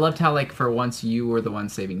 Yeah, and I loved how, like, for once you were the one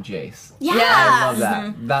saving Jace. Yeah. I love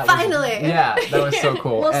that. That Finally. that was so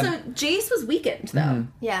cool. Well, so Jace was weakened, though.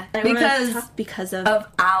 Yeah. Because of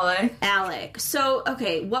Alec. Alec. So,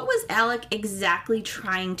 okay, what was Alec exactly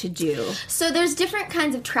trying to do? So there's different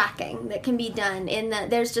kinds of tracking that can be done. In that,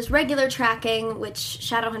 there's just regular tracking, which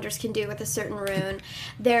Shadowhunters can do with a certain rune.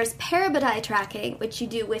 There's Parabatai tracking, which you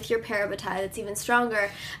do with your Parabatai. That's even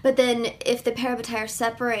stronger. But then, if the Parabatai are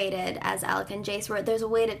separated, as Alec and Jace were, there's a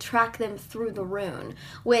way to track them through the rune,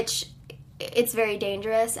 which it's very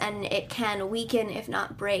dangerous, and it can weaken, if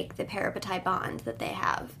not break, the Parabatai bond that they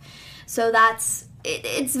have. So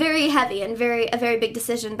it's very heavy and a very big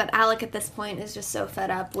decision, but Alec at this point is just so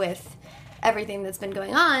fed up with everything that's been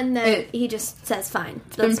going on that he just says, fine,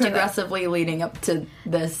 It's been progressively leading up to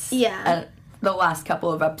this. The last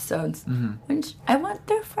couple of episodes. Which I want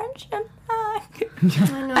their friendship back.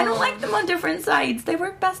 I don't like them on different sides. They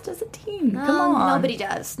work best as a team. Come on. Nobody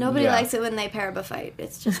does. Nobody likes it when they Paraba fight.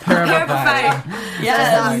 It's just Paraba fight.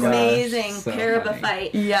 Yes, Oh amazing so Paraba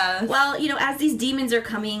fight. Yes. Well, as these demons are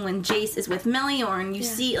coming, when Jace is with Meliorn, you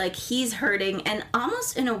see, like, he's hurting, and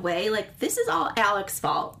almost in a way, like, this is all Alec's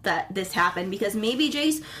fault that this happened, because maybe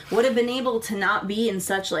Jace would have been able to not be in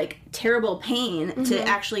such, like, terrible pain to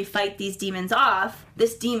actually fight these demons off,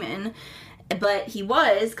 this demon. But he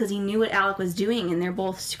was, because he knew what Alec was doing, and they're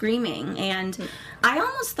both screaming. And I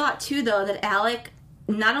almost thought, too, though, that Alec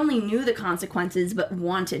not only knew the consequences, but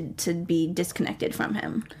wanted to be disconnected from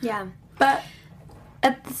him. Yeah. But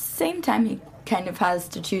at the same time, he kind of has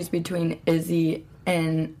to choose between Izzy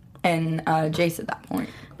and Jace at that point.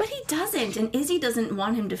 But he doesn't, and Izzy doesn't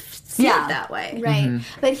want him to see it that way. Right.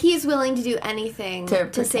 But he's willing to do anything to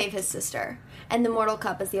protect. save his sister. And the Mortal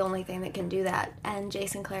Cup is the only thing that can do that. And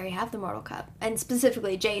Jace and Clary have the Mortal Cup. And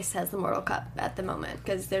specifically, Jace has the Mortal Cup at the moment,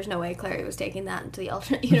 because there's no way Clary was taking that into the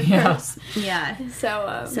alternate universe. Yeah.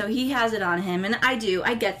 So he has it on him, and I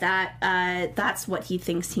get that. That's what he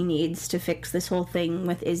thinks he needs to fix this whole thing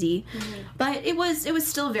with Izzy. But it was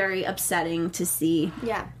still very upsetting to see.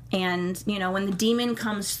 Yeah. And, when the demon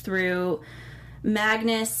comes through,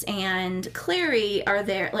 Magnus and Clary are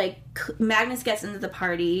there. Like, Magnus gets into the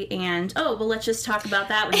party, and let's just talk about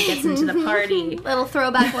that when he gets into the party. Little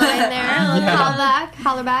throwback line there. Little callback,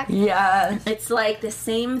 holler back. Yeah. It's like the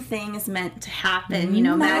same thing is meant to happen.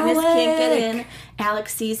 Magnus can't get in.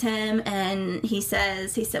 Alex sees him, and he said,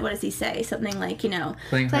 what does he say? Something like,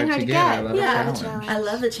 Playing hard to get. I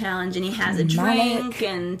love the challenge, and he has a drink,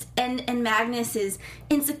 and Magnus is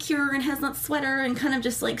insecure and has that sweater and kind of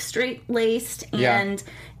just like straight-laced and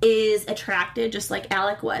is attracted just like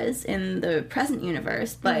Alec was in the present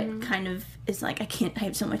universe, but kind of is like, I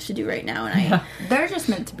have so much to do right now, and they're just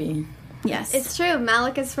meant to be. Yes. It's true.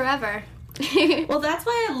 Malik is forever. Well, that's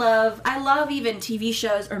why I love even TV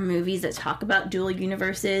shows or movies that talk about dual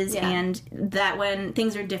universes, and that when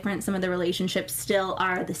things are different, some of the relationships still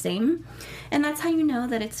are the same. And that's how you know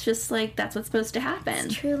that it's just like, that's what's supposed to happen.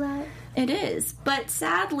 It's true love. It is. But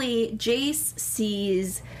sadly, Jace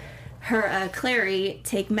sees her Clary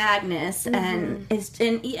take Magnus, and it's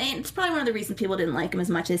probably one of the reasons people didn't like him as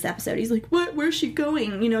much this episode. He's like, what? Where's she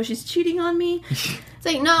going? She's cheating on me. It's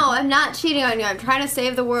like, no, I'm not cheating on you. I'm trying to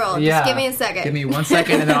save the world. Just give me a second. Give me 1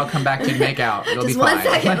 second, and then I'll come back to you and make out. It'll just be fine. 1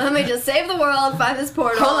 second. Let me just save the world, find this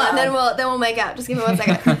portal, and then we'll make out. Just give me 1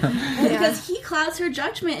 second. Because he clouds her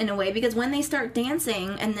judgment in a way, because when they start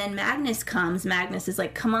dancing and then Magnus comes, Magnus is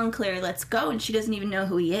like, come on, Clary, let's go, and she doesn't even know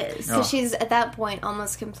who he is. So she's, at that point,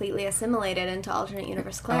 almost completely assimilated into alternate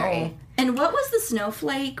universe Clary. And what was the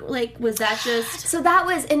snowflake? Like, was that just... So that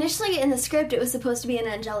was, initially in the script, it was supposed to be an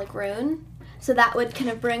angelic rune. So that would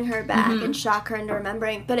kind of bring her back and shock her into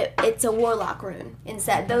remembering. But it's a warlock rune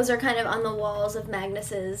instead. Those are kind of on the walls of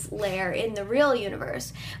Magnus's lair in the real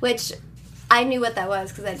universe, which I knew what that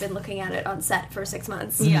was because I'd been looking at it on set for 6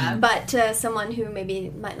 months. Yeah. But to someone who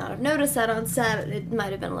maybe might not have noticed that on set, it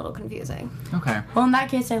might have been a little confusing. Okay. Well, in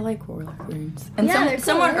that case, I like warlock runes. And Yeah, they're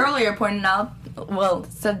someone cool. earlier pointed out,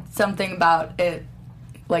 said something about it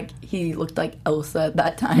like he looked like Elsa at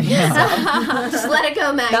that time. Just let it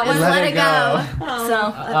go, Magnus. Let it go.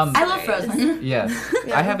 I love Frozen. Yes.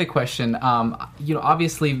 I have a question.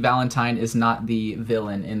 Obviously Valentine is not the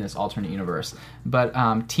villain in this alternate universe, but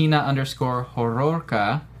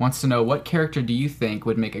Tina_Hororka wants to know, what character do you think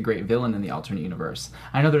would make a great villain in the alternate universe?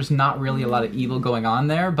 I know there's not really a lot of evil going on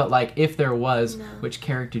there, but like if there was, which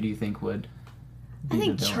character do you think would be I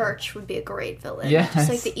think the villain? Church would be a great villain. Yes. Just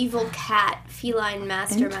like the evil cat, feline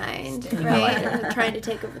mastermind, right? And trying to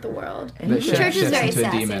take over the world. Church is very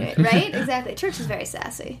sassy, right? Exactly. Church is very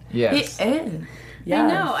sassy. Yes. He is. I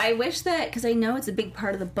know. I wish that, because I know it's a big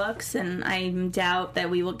part of the books, and I doubt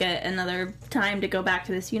that we will get another time to go back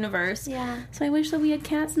to this universe. Yeah. So I wish that we had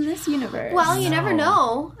cats in this universe. Well, you never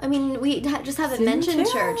know. I mean, we just haven't mentioned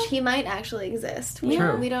Church. He might actually exist. We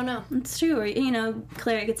don't know. It's true. Or,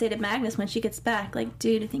 Clary could say to Magnus when she gets back, like,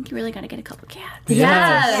 dude, I think you really got to get a couple cats.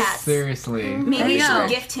 Yes. Seriously. Maybe you should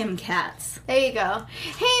gift him cats. There you go.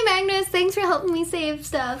 Hey, Magnus, thanks for helping me save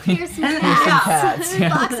stuff. Here's some cats. A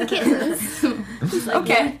box of kittens. Like,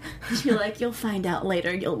 Okay. You're like, you'll find out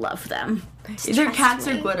later. You'll love them. Either cats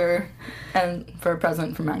or glitter, and for a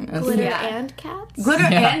present for Magnus. Glitter and cats? Glitter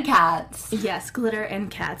and cats. Yes, glitter and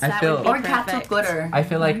cats. I That feel- would be Or perfect. cats with glitter. I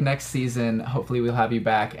feel like next season, hopefully we'll have you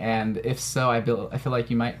back, and if so, I feel like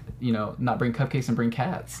you might, not bring cupcakes and bring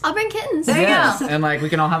cats. I'll bring kittens. There you Yes, go. and like we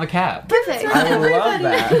can all have a cat. Perfect. I love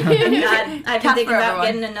that. God, I've been Cat thinking for about everyone.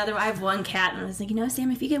 getting another. I have one cat, and I was like,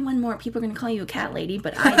 Sam, if you get one more, people are going to call you a cat lady.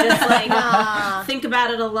 But I just think about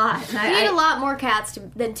it a lot. And You need a lot more cats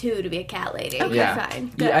than 2 to be a cat lady. Okay, Yeah.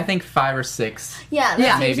 fine. Yeah, I think 5 or 6. Yeah,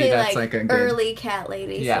 that's Maybe usually that's like a good- early cat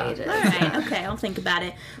lady Yeah. stages. All right, okay, I'll think about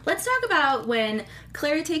it. Let's talk about when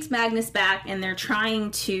Clary takes Magnus back and they're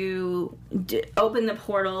trying to open the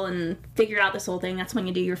portal and figure out this whole thing. That's when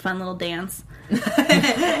you do your fun little dance.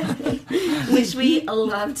 Which we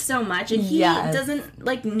loved so much. And he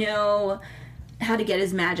doesn't, know how to get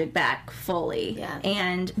his magic back fully. Yeah.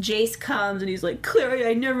 And Jace comes and he's like, Clary,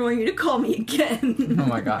 I never want you to call me again. Oh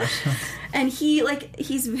my gosh. And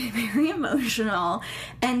he's very emotional.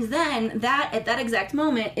 And then at that exact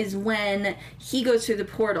moment is when he goes through the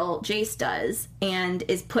portal, Jace does, and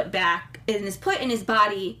is put in his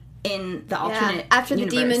body in the alternate After the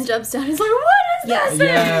universe. demon jumps down, he's like, what is Yes.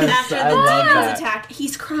 Yes, After I the love demon's that. attack,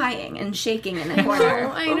 he's crying and shaking in the corner.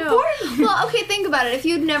 I know. Well, okay, think about it. If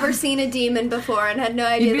you'd never seen a demon before and had no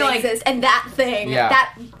idea You'd be they like- exist, and that thing, Yeah.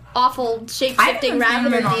 that awful shape-shifting I haven't seen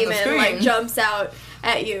rabbit him on the demon, screen. jumps out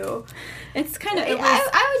at you, It's kind of...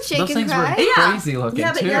 I would shake Those and things cry. were crazy looking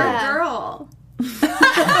yeah, but too. you're a girl.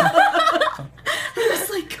 I was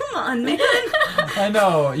like, come on, man. I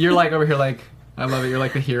know. You're like over here like, I love it. You're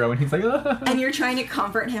like the hero, and he's like, And you're trying to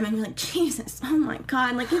comfort him, and you're like, Jesus, oh my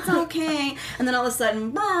God, like, it's okay. And then all of a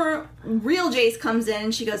sudden, brr, real Jace comes in,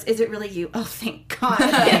 and she goes, is it really you? Oh, thank God.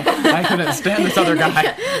 I couldn't stand this other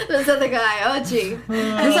guy. This other guy, oh gee.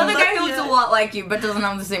 This other guy who looks a lot like you, but doesn't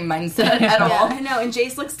have the same mindset at all. I know, and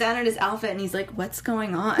Jace looks down at his outfit, and he's like, what's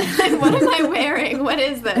going on? What am I wearing? What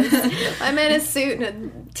is this? I'm in a suit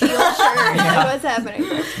and a teal shirt. What's happening?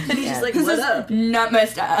 And he's just like, what up? Not my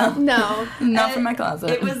style. No. Not from my closet.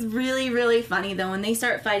 It was really, really funny, though, when they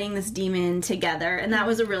start fighting this demon together, and that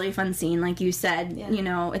was a really fun scene, like you said.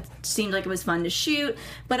 It seemed like it was fun to shoot,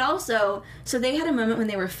 but also, so they had a moment when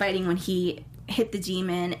they were fighting when he hit the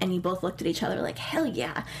demon, and you both looked at each other like, hell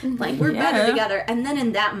yeah, like, we're better together. And then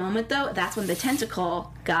in that moment, though, that's when the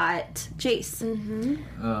tentacle got Jace.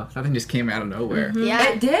 That thing just came out of nowhere.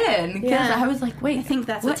 Yeah. It did. Because Yeah. I was like, wait, I think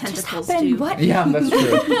that's what tentacles happened? do. What? Yeah, that's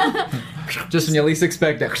true. Just when you least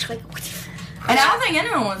expect it. And I don't think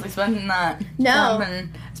anyone was expecting that No. to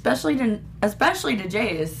happen, especially to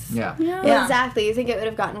Jace. Yeah. Well, exactly. You think it would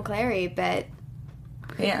have gotten Clary, but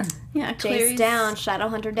Yeah. Yeah, Jace Clary's down,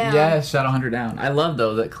 Shadowhunter down. Yes, Shadowhunter down. I love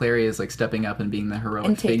though that Clary is like stepping up and being the heroic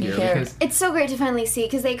And taking figure care. because It's so great to finally see,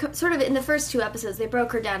 because they sort of, in the first 2 episodes, they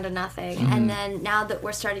broke her down to nothing, and then now that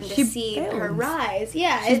we're starting to She see her builds. rise,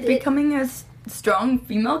 yeah, She's it becoming a strong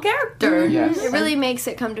female character. Yes. it really makes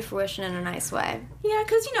it come to fruition in a nice way. Yeah,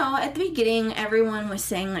 because, at the beginning, everyone was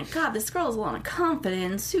saying, like, God, this girl has a lot of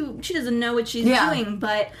confidence. She doesn't know what she's doing.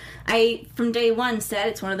 But I, from day one, said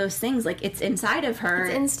it's one of those things, like, it's inside of her.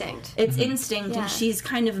 It's instinct. It's instinct, Yeah. and she's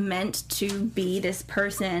kind of meant to be this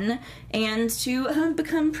person and to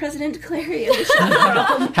become President Clary of the Shadow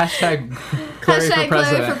Realm. hashtag Clary Hashtag for president.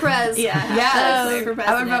 Clary for Prez. Yeah, Yes. Clary for I would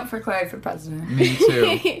president. vote for Clary for president. Me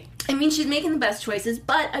too. I mean, she's making the best choices,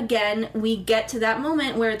 but again, we get to that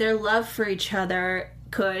moment where their love for each other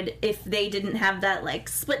could if they didn't have that, like,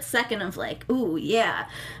 split second of, like, ooh, yeah,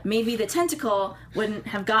 maybe the tentacle wouldn't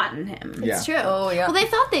have gotten him. It's true. Oh, yeah. Well, they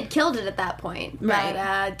thought they'd killed it at that point. Right.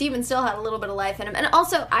 But Demon still had a little bit of life in him. And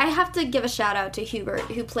also, I have to give a shout out to Hubert,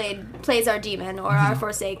 who plays our Demon or our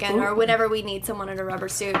Forsaken or whenever we need someone in a rubber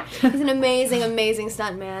suit. He's an amazing, amazing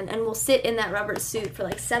stuntman and will sit in that rubber suit for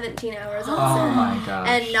like 17 hours on set. my gosh.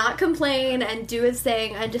 And not complain and do his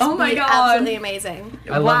thing and just my be God. absolutely amazing.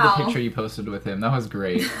 I love the picture you posted with him. That was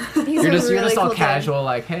great. He's You're a just really all cool casual, dude.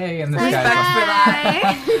 like, hey, and this Like, guy's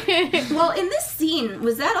bye. Well, in this scene,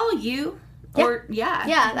 was that all you? Or, yeah.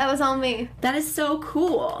 Yeah, that was all me. That is so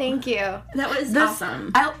cool. Thank you. That was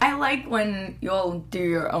awesome. I like when you'll do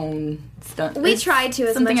your own stuff. We try to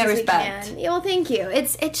as something much I as respect. we can. Yeah, well, thank you.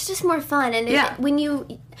 It's just more fun, and Yeah. when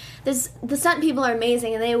the stunt people are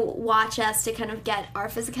amazing, and they watch us to kind of get our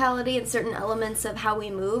physicality and certain elements of how we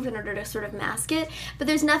move in order to sort of mask it. But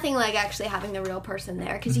there's nothing like actually having the real person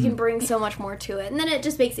there because you can bring so much more to it, and then it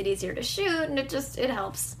just makes it easier to shoot, and it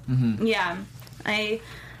helps. Yeah.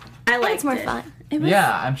 I liked It's more it. fun,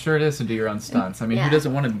 Yeah, I'm sure it is to do your own stunts. I mean, Yeah. who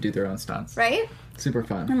doesn't want to do their own stunts? right? Super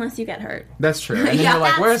fun. Unless you get hurt. That's true. And then Yeah, you're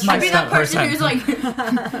like, where's my I'd be that stunt person person?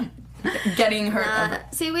 who's like getting hurt.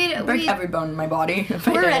 See, Break every bone in my body. if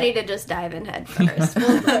I we're did ready it. to just dive in head first.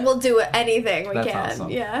 We'll do anything we That's can. awesome.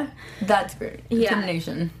 Yeah. That's great. Yeah.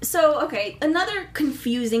 Determination. So, okay, another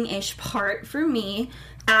confusing-ish part for me,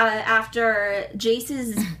 after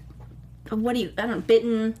Jace's,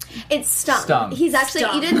 bitten. It's stung. Stung. He's actually,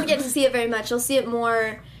 Stung. you didn't get to see it very much. You'll see it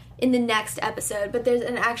more in the next episode, but there's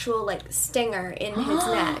an actual, like, stinger in his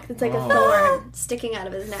neck. It's like a thorn sticking out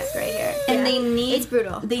of his neck right here. And Yeah. it's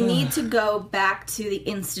brutal. They need to go back to the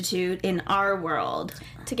Institute in our world.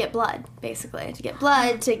 To get blood, basically. To get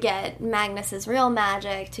blood, to get Magnus's real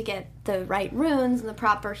magic, to get the right runes and the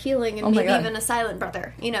proper healing, and my maybe God. even a silent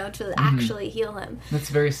brother, to actually heal him. That's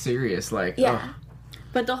very serious. Like, Yeah.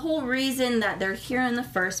 But the whole reason that they're here in the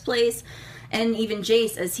first place, and even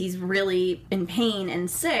Jace, as he's really in pain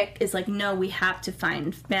and sick, is like, no, we have to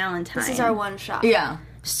find Valentine. This is our one shot. Yeah.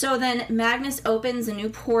 So then Magnus opens a new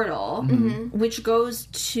portal, which goes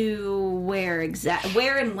to where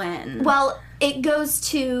and when? Well, it goes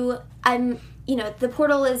to the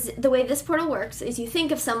portal is the way this portal works is you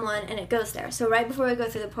think of someone and it goes there. So right before we go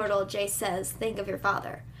through the portal, Jace says, "Think of your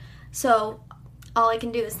father." So all I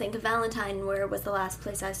can do is think of Valentine, where was the last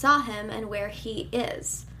place I saw him, and where he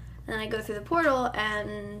is. And then I go through the portal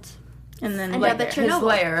and and then end up at his Chernobyl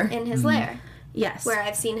lair. in his lair, yes. where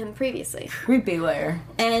I've seen him previously. Creepy layer.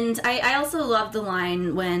 And I also love the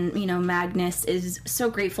line when, Magnus is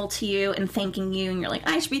so grateful to you and thanking you, and you're like,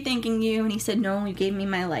 I should be thanking you. And he said, no, you gave me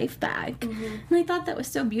my life back. And I thought that was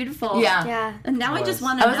so beautiful. Yeah. Yeah. And now I just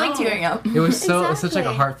want to I know. was like tearing up. It was so it was such like a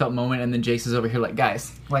Exactly. heartfelt moment, and then Jace is over here like,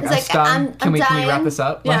 guys, like, He's I'm like, stung. I'm Can we wrap dying. this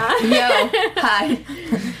up? Yeah. Like, Yo, hi.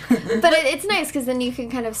 But it's nice because then you can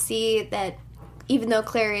kind of see that even though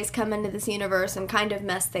Clary's come into this universe and kind of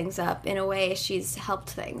messed things up, in a way she's helped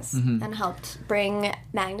things and helped bring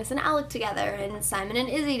Magnus and Alec together and Simon and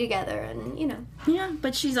Izzy together and, Yeah,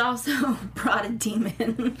 but she's also brought a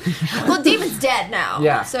demon. Well, Demon's dead now.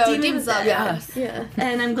 Yeah. So Demon's Demon's all dead. good. Yeah.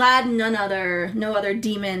 And I'm glad no other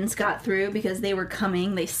demons got through, because they were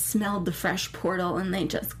coming. They smelled the fresh portal, and they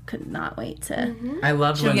just could not wait to. I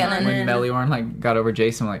loved when get in. Meliorn like got over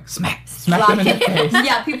Jason, like smack him in the face.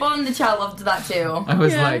 Yeah, people in the chat loved that too. I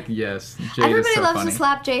was like, yes, Jade Everybody is so loves funny. to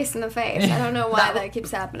slap Jace in the face. I don't know why that keeps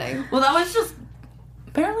happening. Well, that was just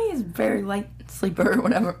apparently he's very light sleeper or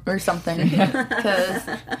whatever or something. Because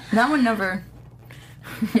that would never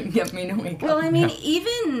get me to wake Well, up. I mean,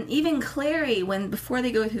 even Clary, before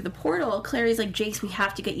they go through the portal, Clary's like, Jace, we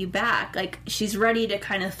have to get you back. Like, she's ready to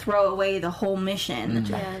kind of throw away the whole mission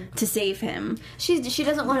to save him. She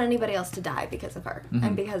doesn't want anybody else to die because of her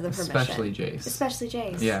and because of her Especially mission. Jace. Especially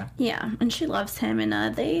Jace. Yeah. Yeah, and she loves him,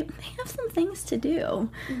 and they have some things to do.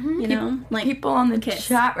 You know, like People on the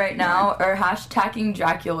chat right now are hashtagging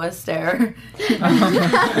Dracula stare.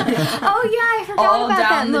 Oh yeah, I forgot All about down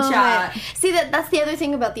that the moment. chat. See, that's the other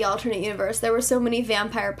thing about the alternate universe. There were so many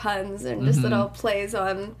vampire puns and just little plays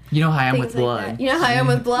on You know how I am things with like blood. that. You know how I am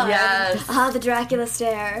with blood. Yes. Ah, the Dracula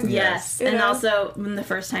stare. yes, You and know? also when the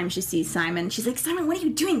first time she sees Simon, she's like, Simon, what are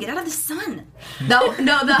you doing? Get out of the sun. No,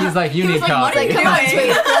 He's like, you he need was like, what are you coffee. Come on, doing? sweet.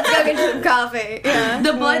 Let's go get you some coffee. Yeah.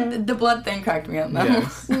 The blood thing cracked me up though.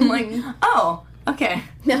 Yes. I'm like, oh, okay.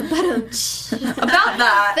 No, but About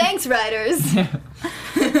that. thanks, writers.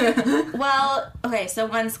 Well, okay, so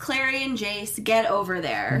once Clary and Jace get over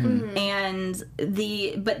there, and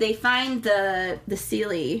but they find the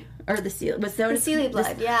Seelie, or the Seelie, The Seelie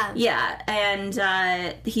blood, yeah. Yeah,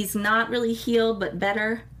 and he's not really healed, but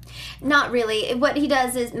better. Not really. What he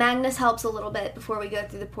does is Magnus helps a little bit before we go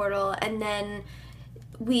through the portal, and then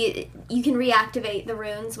you can reactivate the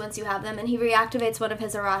runes once you have them, and he reactivates one of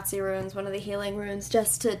his Aratsi runes, one of the healing runes,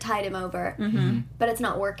 just to tide him over. But it's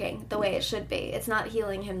not working the way it should be. It's not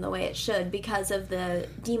healing him the way it should because of the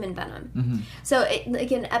demon venom. So,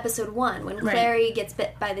 like in episode 1, when Clary gets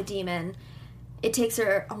bit by the demon, it takes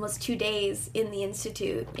her almost 2 days in the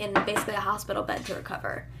Institute, in basically a hospital bed, to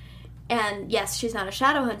recover. And yes, she's not a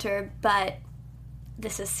Shadowhunter, but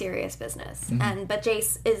this is serious business. But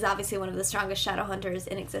Jace is obviously one of the strongest Shadowhunters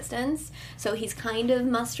in existence, so he's kind of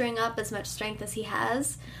mustering up as much strength as he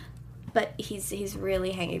has, but he's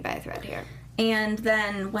really hanging by a thread here. And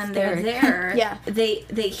then when they're there,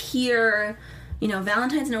 they hear,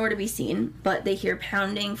 Valentine's nowhere to be seen, but they hear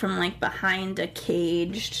pounding from, like, behind a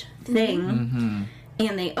caged thing,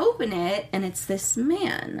 and they open it, and it's this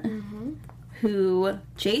man who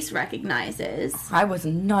Jace recognizes. I was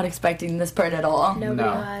not expecting this part at all. Nobody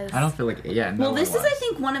was. I don't feel like, Well, this is, I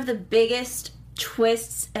think, one of the biggest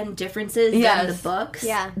twists and differences in the books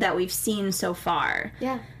that we've seen so far.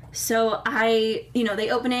 Yeah. So they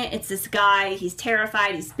open it, it's this guy, he's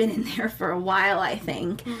terrified, he's been in there for a while, I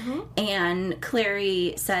think. And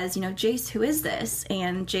Clary says, Jace, who is this?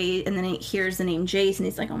 And then he hears the name Jace, and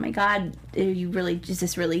he's like, oh my god, is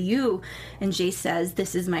this really you? And Jace says,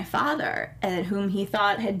 this is my father, and whom he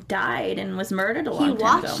thought had died and was murdered a long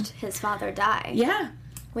time ago. He watched his father die. Yeah.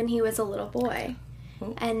 When he was a little boy.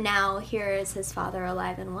 And now here is his father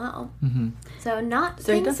alive and well. So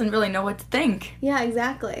he doesn't really know what to think. Yeah,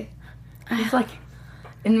 exactly. He's like,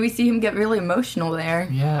 and we see him get really emotional there.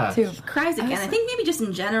 Yeah. Too. He cries again. I think maybe just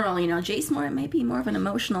in general, Jace might be more of an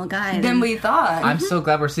emotional guy than we thought. I'm so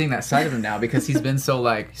glad we're seeing that side of him now, because he's been so,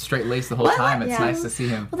 like, straight-laced the whole time. It's nice to see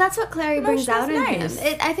him. Well, that's what Clary brings out in him.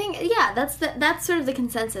 I think, that's sort of the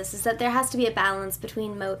consensus, is that there has to be a balance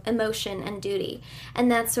between emotion and duty.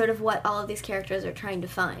 And that's sort of what all of these characters are trying to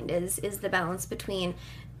find, is the balance between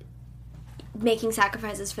making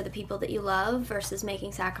sacrifices for the people that you love versus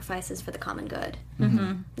making sacrifices for the common good.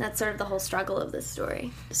 That's sort of the whole struggle of this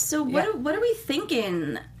story. So what are we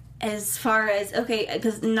thinking as far as,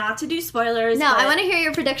 because not to do spoilers. No, I want to hear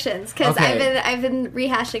your predictions, because I've been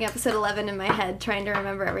rehashing episode 11 in my head, trying to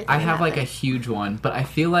remember everything. I have like a huge one, but I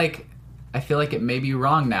feel like it may be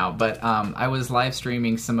wrong now. But I was live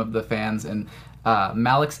streaming some of the fans, and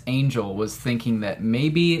Malik's Angel was thinking that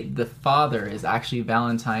maybe the father is actually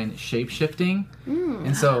Valentine shape-shifting.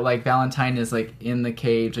 And so, like, Valentine is, like, in the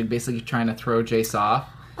cage, like, basically trying to throw Jace off.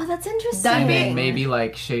 Oh, that's interesting. And then maybe,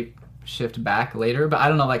 like, shift back later. But I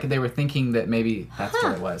don't know, like, they were thinking that maybe that's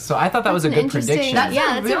what it was. So I thought that was a good prediction. That's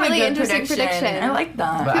a really interesting prediction. I like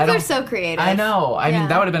that. But People are so creative. I know. I mean,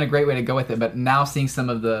 that would have been a great way to go with it. But now seeing some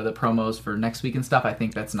of the promos for next week and stuff, I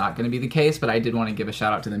think that's not going to be the case. But I did want to give a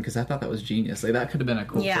shout out to them, because I thought that was genius. Like, that could have been a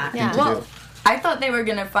cool thing to do. I thought they were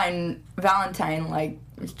going to find Valentine, like,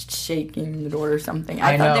 shaking the door or something.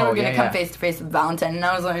 I thought they were going to come face to face with Valentine, and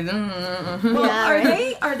I was like, Well,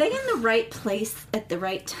 are they in the right place at the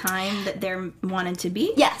right time that they're wanted to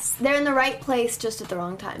be? Yes, they're in the right place just at the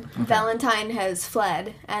wrong time. Valentine has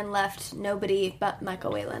fled and left nobody but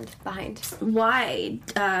Michael Wayland behind. Why?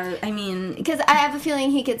 Because I have a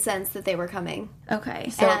feeling he could sense that they were coming.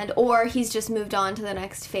 Okay. Or he's just moved on to the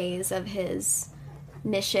next phase of his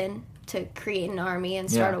mission to create an army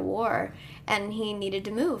and start a war, and he needed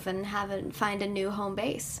to move and find a new home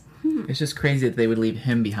base. It's just crazy that they would leave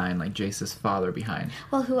him behind, like Jace's father behind.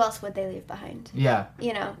 Well, who else would they leave behind? Yeah.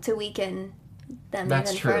 To weaken them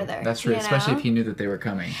That's even true. further. That's true, especially if he knew that they were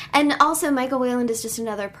coming. And also, Michael Wayland is just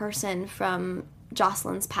another person from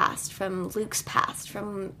Jocelyn's past, from Luke's past,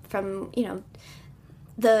 from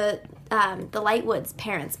the Lightwood's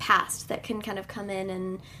parents' past, that can kind of come in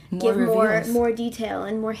and give more detail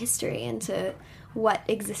and more history into what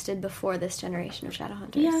existed before this generation of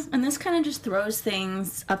Shadowhunters. Yeah, and this kind of just throws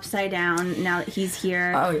things upside down now that he's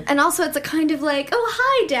here. Oh, yeah. And also it's a kind of like, oh,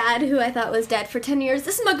 hi, Dad, who I thought was dead for 10 years.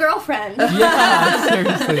 This is my girlfriend. Yeah,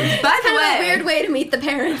 seriously. By the way, a weird way to meet the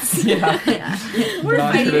parents. Yeah. We're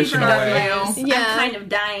fighting for our lives. Yeah. I'm kind of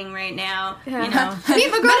dying right now. Yeah.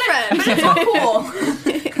 Meet my girlfriend. But it's all cool.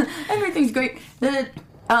 Everything's great. The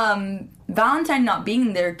Valentine not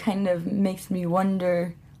being there kind of makes me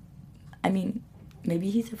wonder,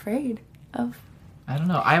 maybe he's afraid of... I don't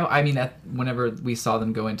know. I mean, whenever we saw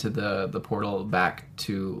them go into the portal back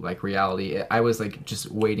to, like, reality, I was, like, just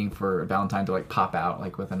waiting for Valentine to, like, pop out,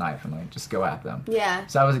 like, with a knife and, like, just go at them. Yeah.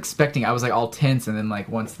 So I was like, all tense, and then, like,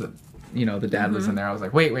 once the the dad was in there, I was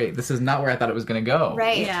like, wait, this is not where I thought it was going to go.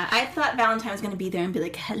 Right. Yeah, I thought Valentine was going to be there and be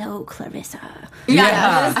like, "Hello, Clarissa."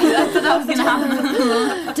 Yeah. That's what I was gonna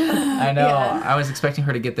happen. I know. I was expecting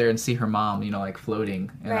her to get there and see her mom, like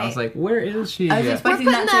floating. And I was like, where is she? I was We're expecting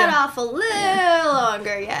putting that too. off a little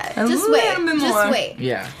longer yet. A Just little wait. bit Just more. wait.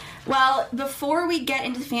 Yeah. Well, before we get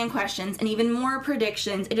into the questions and even more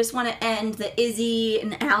predictions, I just want to end the Izzy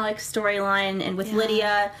and Alex storyline. And with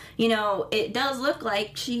Lydia, it does look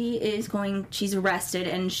like she's arrested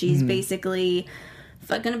and she's basically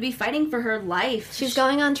going to be fighting for her life. She's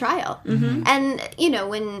going on trial. Mm-hmm. And,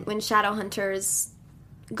 when Shadowhunters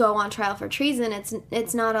go on trial for treason,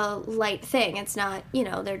 it's not a light thing. It's not,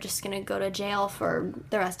 they're just going to go to jail for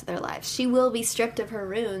the rest of their lives. She will be stripped of her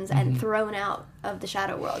runes and thrown out of the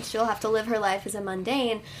shadow world. She'll have to live her life as a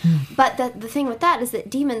mundane. But the thing with that is that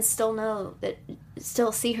demons still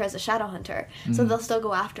see her as a shadow hunter. So they'll still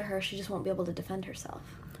go after her. She just won't be able to defend herself.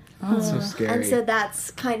 That's so scary. And so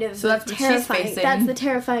that's kind of that's what she's terrifying. facing. That's the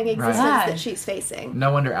terrifying existence Right. that she's facing.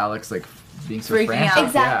 No wonder Alex, being so Freaking frantic. out.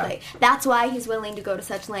 Exactly. Yeah. That's why he's willing to go to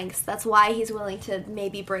such lengths. That's why he's willing to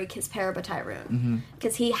maybe break his Parabatai rune.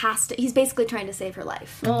 Because he's basically trying to save her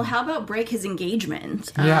life. Well, how about break his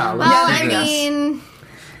engagement? Yeah. Well, let's I do this. mean,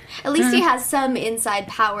 at least he has some inside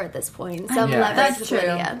power at this point. Some Yeah. leverage That's with true.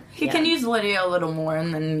 Lydia. He can use Lydia a little more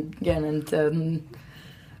and then get into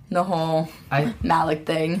the whole Malik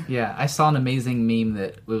thing. Yeah, I saw an amazing meme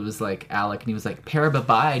that it was like Alec, and he was like,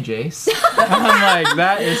 "Para-bye-bye, Jace." I'm like,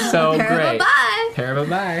 that is so great. Bye.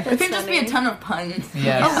 Para-bye-bye. There could just be a ton of puns.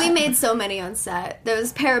 Yes. Oh, we made so many on set. There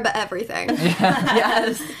was Paraba everything.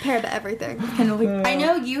 Yes. Paraba everything. I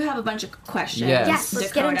know you have a bunch of questions. Yes. Yes,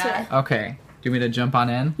 let's get into it. Okay. Do you want me to jump on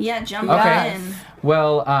in? Yeah, jump Okay. in.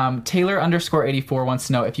 Well, Taylor_84 wants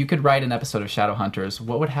to know, if you could write an episode of Shadowhunters,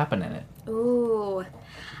 what would happen in it? Ooh.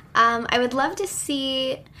 I would love to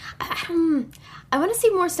see... I want to see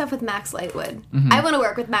more stuff with Max Lightwood. I want to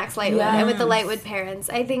work with Max Lightwood and with the Lightwood parents.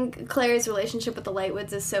 I think Claire's relationship with the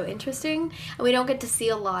Lightwoods is so interesting, and we don't get to see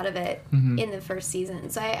a lot of it in the first season.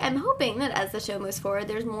 So I'm hoping that as the show moves forward,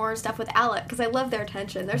 there's more stuff with Alec, because I love their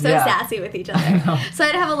tension. They're so sassy with each other. So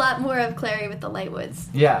I'd have a lot more of Clary with the Lightwoods.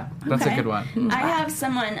 Yeah, that's Okay. a good one. I have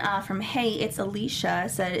someone from Hey, It's Alicia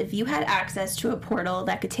said, if you had access to a portal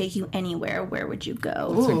that could take you anywhere, where would you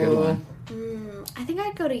go? That's a good one. I think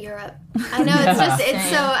I'd go to Europe. I know it's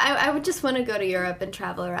so. I would just want to go to Europe and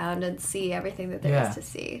travel around and see everything that there is to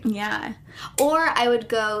see. Yeah. Or I would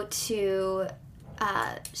go to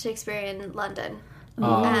Shakespearean London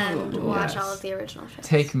and watch all of the original shows.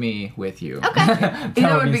 Take me with you. Okay.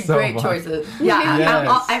 Either would be so great fun. choices. Yeah,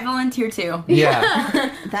 Yes. I volunteer too.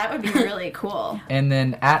 Yeah. That would be really cool. And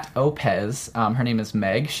then at Opez, her name is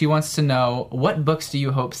Meg, she wants to know, what books do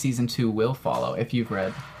you hope season 2 will follow, if you've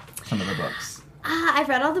read some of the books? I've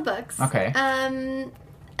read all the books. Okay. And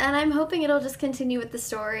I'm hoping it'll just continue with the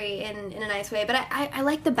story in a nice way. But I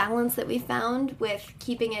like the balance that we found with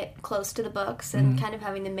keeping it close to the books and kind of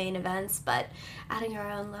having the main events, but adding our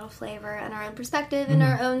own little flavor and our own perspective and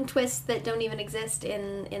our own twists that don't even exist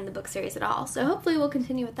in the book series at all. So hopefully we'll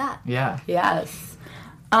continue with that. Yeah. Yes.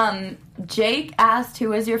 Jake asked,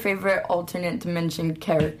 who is your favorite alternate dimension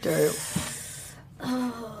character?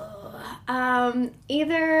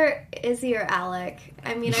 Either Izzy or Alec.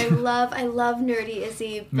 I mean, I love nerdy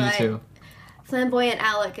Izzy, Me but too. flamboyant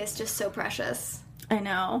Alec is just so precious. I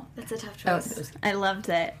know. That's a tough choice. I loved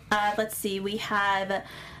it. Let's see. We have,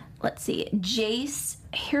 Jace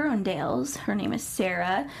Herondales, her name is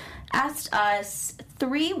Sarah, asked us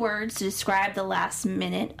 3 words to describe the last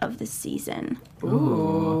minute of the season.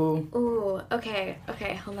 Ooh, okay,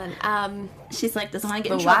 hold on. She's like, doesn't want to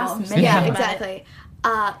get The in trouble. last minute. Yeah, Think about it. exactly.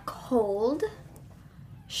 Cold,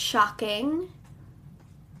 shocking,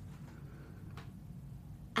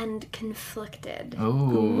 and conflicted.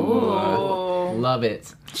 Ooh. Love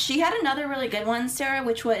it. She had another really good one, Sarah,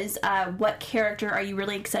 which was what character are you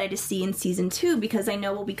really excited to see in season 2? Because I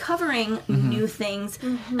know we'll be covering new things,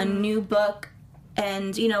 a new book,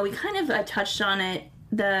 and, we kind of touched on it,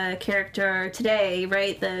 the character today,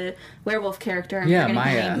 right? The werewolf character. Yeah, We're gonna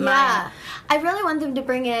be Maya. named Yeah, I really want them to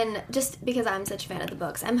bring in, just because I'm such a fan of the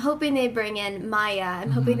books, I'm hoping they bring in Maya,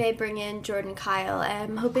 I'm hoping they bring in Jordan Kyle,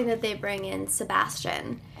 I'm hoping that they bring in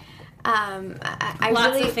Sebastian. I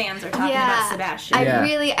Lots really, of fans are talking about Sebastian.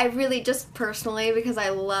 I really, just personally, because I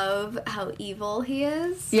love how evil he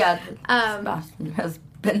is. Yeah, Sebastian has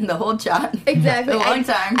been the whole chat. Exactly. For a long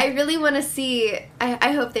time. I really want to see,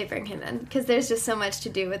 I hope they bring him in, because there's just so much to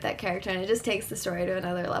do with that character, and it just takes the story to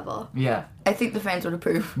another level. Yeah. I think the fans would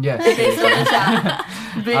approve. Yes. Based on the chat.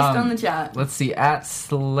 Based on the chat. Let's see. At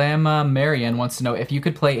Slamma Marian wants to know, if you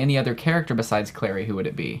could play any other character besides Clary, who would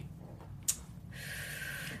it be?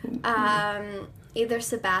 Either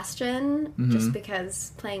Sebastian, just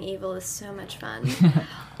because playing evil is so much fun,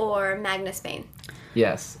 or Magnus Bane.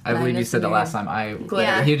 Yes, I believe you said that last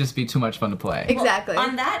time. He'd just be too much fun to play. Exactly. Well,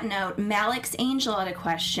 on that note, Malik's Angel had a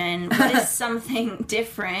question. What is something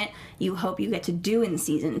different you hope you get to do in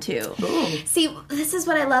season 2? See, this is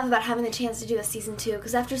what I love about having the chance to do a season 2,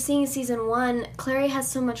 because after seeing season 1, Clary has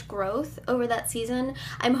so much growth over that season.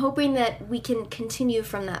 I'm hoping that we can continue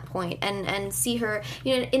from that point and see her,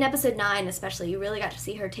 in episode 9 especially, you really got to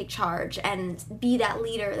see her take charge and be that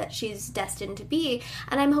leader that she's destined to be,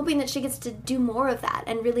 and I'm hoping that she gets to do more of that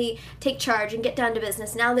and really take charge and get down to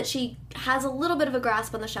business now that she has a little bit of a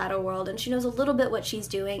grasp on the shadow world and she knows a little bit what she's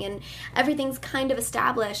doing and everything's kind of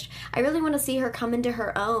established. I really want to see her come into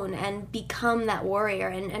her own and become that warrior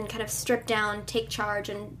and kind of strip down, take charge,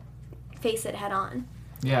 and face it head on.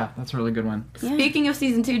 Yeah, that's a really good one. Yeah. Speaking of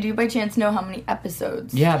season 2, do you by chance know how many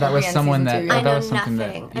episodes? Yeah, that was someone that... I know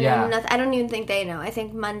nothing. I don't even think they know. I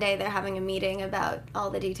think Monday they're having a meeting about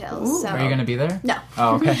all the details. So. Are you going to be there? No.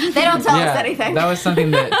 Oh, okay. They don't tell us anything. That was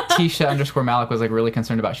something that Tisha_Malik was like really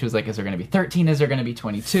concerned about. She was like, is there going to be 13? Is there going to be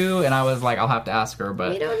 22? And I was like, I'll have to ask her,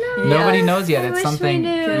 but we don't know. Nobody knows yet. It's wish something... we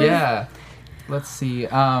knew. Yeah. Let's see.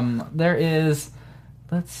 There is...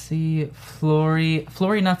 Let's see. Flori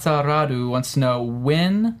Natsaradu wants to know,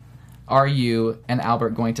 when are you and Albert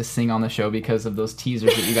going to sing on the show because of those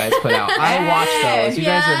teasers that you guys put out? I watched those. You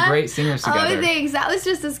guys are great singers together. Oh, thanks. That was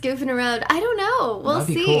just us goofing around. I don't know. We'll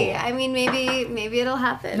see. Cool. I mean, maybe it'll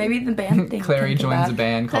happen. Maybe the band thing. Clary joins a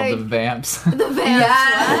band called the Vamps. The Vamps.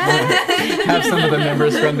 Yeah. Have some of the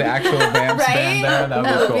members from the actual Vamps band there.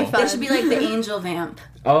 That would be cool. It should be like the Angel Vamp.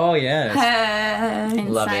 Oh, yes.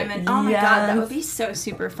 And Love Simon. it. Oh my god, that would be so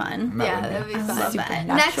super fun. That would be fun. Love that.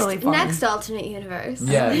 Next alternate universe.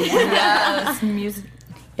 Yes. Yes. Music.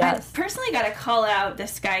 Yes. I personally got to call out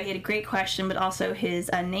this guy. He had a great question, but also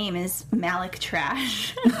his name is Malik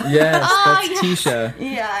Trash. Yes, that's Tisha.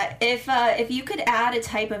 Yeah. If you could add a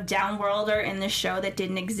type of downworlder in the show that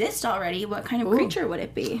didn't exist already, what kind of creature would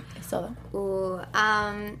it be? Ooh.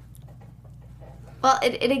 Well,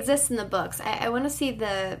 it exists in the books. I want to see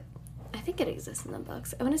I think it exists in the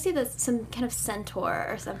books. I want to see some kind of centaur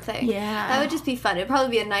or something. Yeah. That would just be fun. It'd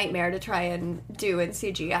probably be a nightmare to try and do in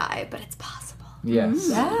CGI, but it's possible. Yes.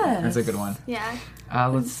 That's a good one. Yeah.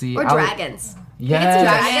 Let's see. Or dragons.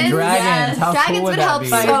 Yes. Dragons. Yes. How dragons cool would help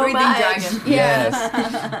that be? so Everything much. dragon.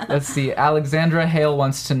 Yes. Let's see. Alexandra Hale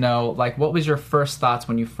wants to know, like, what was your first thoughts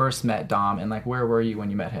when you first met Dom, and like, where were you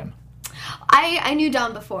when you met him? I knew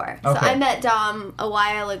Dom before. So Okay. I met Dom a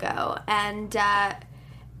while ago, and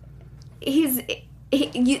he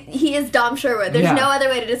is Dom Sherwood. There's no other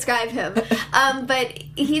way to describe him. But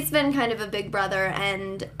he's been kind of a big brother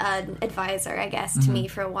and an advisor, I guess, to me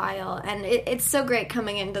for a while. And it's so great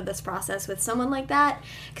coming into this process with someone like that,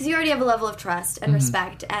 because you already have a level of trust and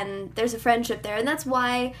respect, and there's a friendship there. And that's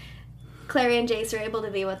why Clary and Jace are able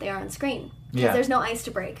to be what they are on screen. Because there's no ice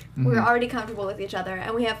to break. We're already comfortable with each other,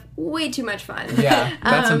 and we have way too much fun. Yeah,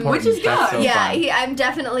 that's important. Which is good. That's so Yeah, fun. I'm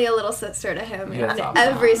definitely a little sister to him in awesome.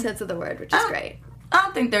 every sense of the word, which is great. I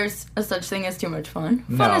don't think there's a such thing as too much fun.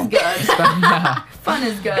 No. Fun is good. Yeah. Fun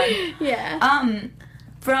is good. Yeah.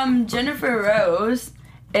 From Jennifer Rose,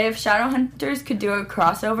 if Shadowhunters could do a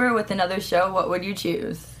crossover with another show, what would you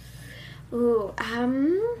choose? Ooh,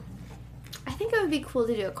 I think it would be cool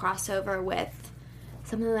to do a crossover with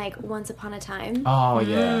something like Once Upon a Time. Oh,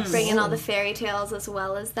 yes. Bring in all the fairy tales as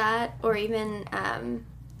well as that, or even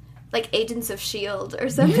like Agents of S.H.I.E.L.D. or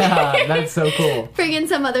something. Yeah, that's so cool. Bring in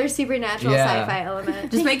some other supernatural sci-fi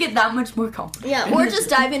element. Just make it that much more complicated. Yeah, or just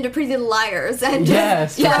dive into Pretty Little Liars and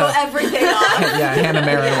Yes, just throw everything off. Yeah, Hannah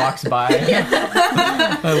Marin walks by.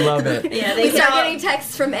 I love it. Yeah, We start getting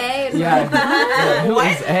texts from A. And Yeah. Who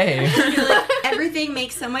is A? everything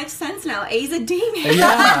makes so much sense now. A's a demon.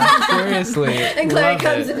 Yeah, seriously. And Clary Love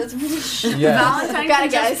comes it. and just Yes. Valentine Got can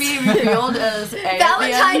it, just guys. be revealed as A.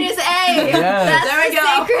 Valentine is A. Yes. That's There we the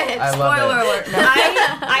go. secret. I love Spoiler it. alert.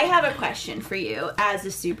 No. I have a question for you as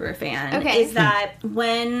a super fan. Okay. Is that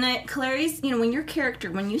when Clary's, when your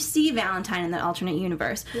character, when you see Valentine in that alternate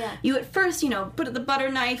universe, you at first, put the butter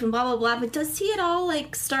knife and blah, blah, blah, but does he at all,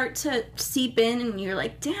 start to seep in and you're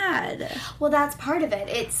like, Dad? Well, that's part of it.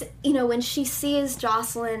 It's, when she sees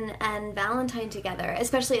Jocelyn and Valentine together,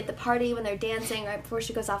 especially at the party when they're dancing right before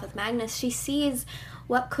she goes off with Magnus, she sees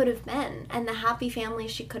what could have been and the happy family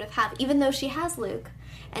she could have had, even though she has Luke.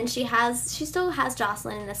 And she still has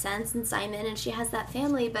Jocelyn in a sense, and Simon, and she has that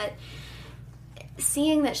family, but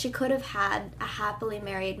seeing that she could have had a happily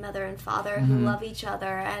married mother and father who love each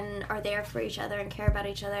other and are there for each other and care about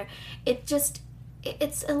each other, it just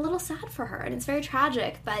it's a little sad for her, and it's very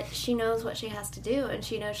tragic, but she knows what she has to do, and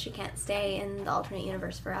she knows she can't stay in the alternate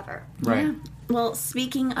universe forever. Right. Yeah. Well,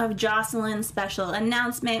 speaking of Jocelyn's special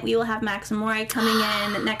announcement, we will have Max Amore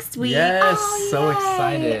coming in next week. Yes, so yay.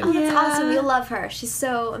 excited. Oh, that's awesome. We love her. She's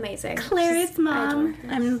so amazing. Clary's mom.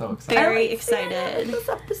 I'm So excited. very excited. This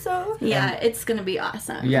episode. Yeah, it's going to be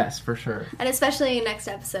awesome. Yes, for sure. And especially next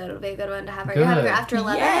episode will be a good one to have her. Good. You have her after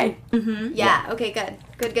 11? Yay. Mm-hmm. Yeah, okay, good.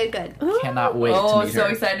 Good. Cannot wait to Oh, meet so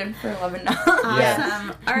her. excited for 11 now.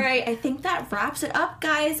 Awesome. All right, I think that wraps it up,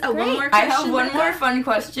 guys. Oh, one Great. more I question. have one more Becca? fun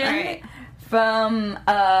question. All right. From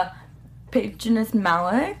Patronus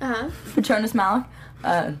Malik. Uh-huh. Patronus Malik.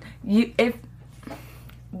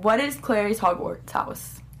 What is Clary's Hogwarts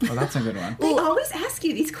house? Oh, that's a good one. They always ask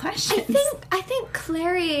you these questions. I think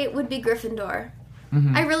Clary would be Gryffindor.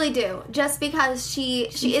 Mm-hmm. I really do. Just because she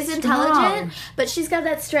is strong. intelligent, but she's got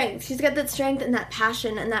that strength. She's got that strength and that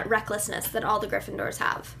passion and that recklessness that all the Gryffindors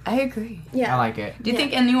have. I agree. Yeah. I like it. Do you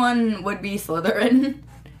think anyone would be Slytherin?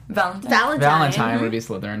 Valentine. Valentine would be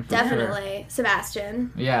Slytherin for Definitely.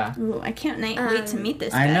 Sebastian. sure. Yeah. Ooh, I can't wait to meet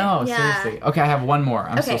this guy. I know, Yeah. seriously. Okay, I have one more.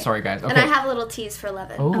 I'm so Okay. sorry, guys. Okay. And I have a little tease for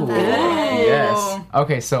 11. Ooh, yes.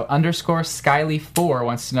 Okay, so _Skyly4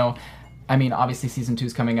 wants to know, I mean, obviously season 2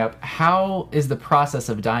 is coming up. How is the process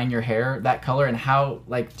of dyeing your hair that color, and how,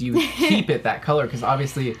 like, do you keep it that color? Because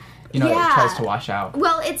obviously, you know, Yeah. it tries to wash out.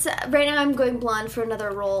 Well, it's right now I'm going blonde for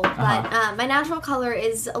another role, but Uh-huh. my natural color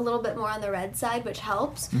is a little bit more on the red side, which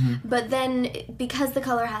helps. Mm-hmm. But then because the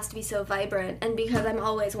color has to be so vibrant, and because I'm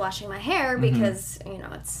always washing my hair Mm-hmm. because you know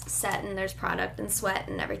it's set and there's product and sweat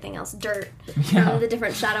and everything else, dirt Yeah. from the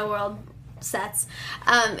different Shadow World sets.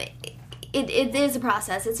 It is a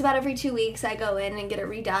process. It's about every 2 weeks I go in and get it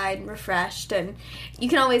re-dyed and refreshed, and you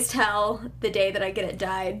can always tell the day that I get it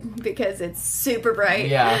dyed because it's super bright.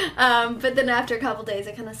 Yeah. But then after a couple days,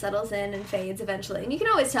 it kind of settles in and fades eventually, and you can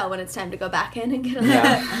always tell when it's time to go back in and get a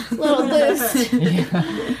Yeah. little boost.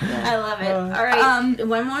 I love it. All right,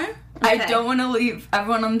 one more? I Okay. don't want to leave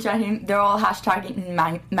everyone I'm chatting. They're all hashtagging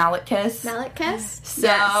Malik Kiss. Mallet kiss. So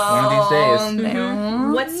One of these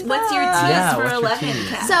days. What's your tease Yeah, for what's your 11, tease?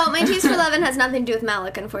 Kat? So my tease for 11 has nothing to do with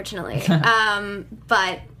Malik, unfortunately.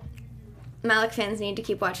 But Malik fans need to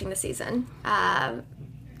keep watching the season.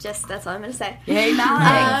 Just that's all I'm going to say. Yay,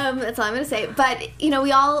 Malik. That's all I'm going to say. But, you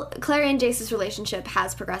know, Clary and Jace's relationship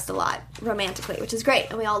has progressed a lot romantically, which is great,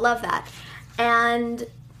 and we all love that. And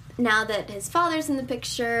now that his father's in the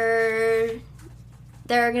picture,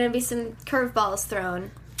 there are going to be some curveballs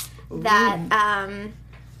thrown that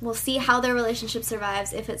we'll see how their relationship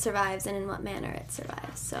survives, if it survives, and in what manner it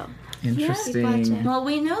survives. So, Interesting. watching. Well,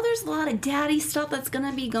 we know there's a lot of daddy stuff that's going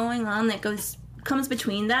to be going on that comes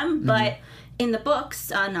between them, but in the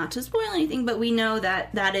books, not to spoil anything, but we know that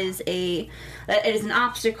it is an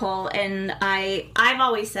obstacle, and I've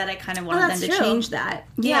always said I kind of wanted them that's to true. change that.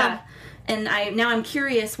 Yeah. And I'm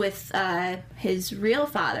curious with his real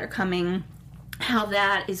father coming, how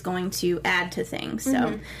that is going to add to things.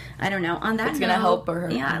 So I don't know. On that, It's gonna note, help her.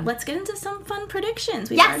 Yeah, let's get into some fun predictions.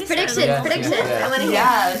 We've yes, already started predictions, with- predictions. yes. I want to hear.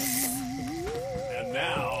 Yes. And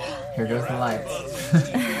now, Here goes the lights.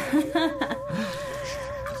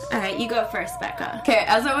 All right, you go first, Becca. Okay,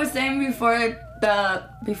 as I was saying before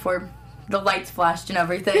the lights flashed and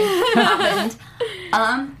everything happened,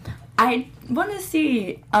 I want to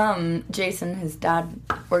see Jason and his dad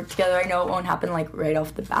work together. I know it won't happen like right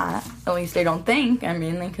off the bat. At least I don't think. I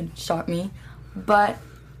mean, they could shock me, but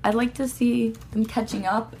I'd like to see them catching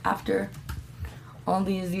up after all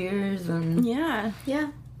these years and Yeah.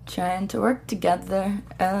 trying to work together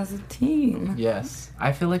as a team. Yes.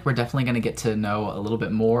 I feel like we're definitely going to get to know a little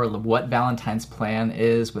bit more of what Valentine's plan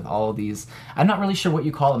is with all of these. I'm not really sure what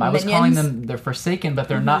you call them. I was calling Minions? them, they're Forsaken, but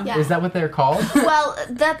they're not. Yeah. Is that what they're called? Well,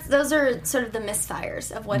 those are sort of the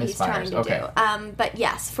misfires of what he's trying to Misfires, okay. do. But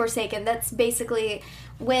yes, Forsaken, that's basically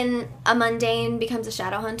when a mundane becomes a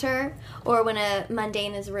shadow hunter, or when a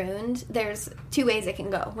mundane is ruined. There's two ways it can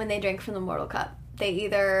go when they drink from the mortal cup. They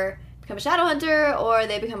either become a shadow hunter or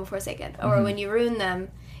they become a Forsaken. Or when you ruin them,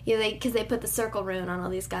 because they put the circle rune on all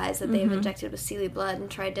these guys that they've injected with Seelie blood and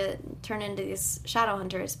tried to turn into these shadow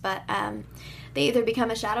hunters. But they either become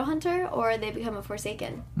a shadow hunter or they become a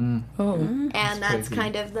Forsaken. Oh, And that's crazy.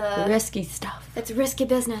 kind of the... risky stuff. It's risky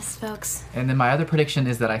business, folks. And then my other prediction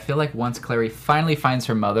is that I feel like once Clary finally finds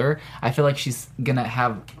her mother, I feel like she's gonna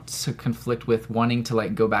have to conflict with wanting to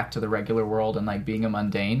like go back to the regular world and like being a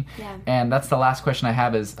mundane. Yeah. And that's the last question I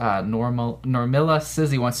have is Normilla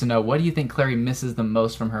Sizzy wants to know, what do you think Clary misses the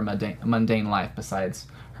most from her mundane life besides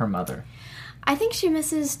her mother? I think she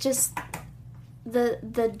misses just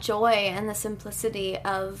the joy and the simplicity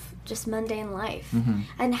of just mundane life,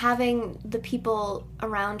 and having the people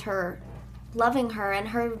around her loving her and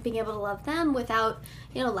her being able to love them without,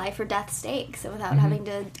 life or death stakes, and without having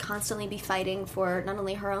to constantly be fighting for not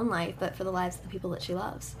only her own life but for the lives of the people that she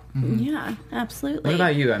loves. Yeah, absolutely. What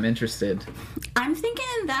about you? I'm interested. I'm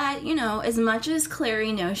thinking that, as much as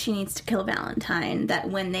Clary knows she needs to kill Valentine, that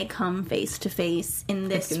when they come face to face in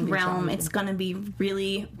this realm, it's going to be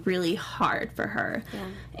really, really hard for her. Yeah.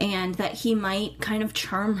 And that he might kind of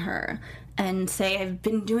charm her and say, I've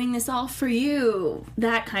been doing this all for you,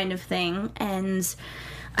 that kind of thing. And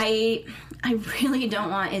I really don't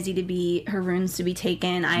want Izzy to be, her runes to be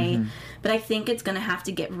taken. But I think it's going to have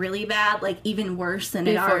to get really bad, like even worse than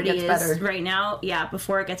it already is right now. Yeah,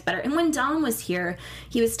 before it gets better. And when Dom was here,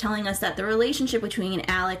 he was telling us that the relationship between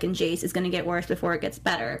Alec and Jace is going to get worse before it gets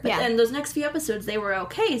better. But then those next few episodes, they were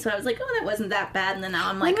okay. So I was like, oh, that wasn't that bad. And then now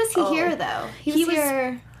I'm like, when was he here, though? He was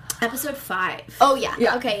here... Episode 5. Oh, yeah.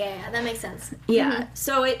 Okay, yeah. That makes sense. Yeah.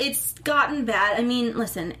 So it's gotten bad. I mean,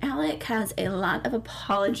 listen, Alec has a lot of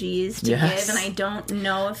apologies to give, and I don't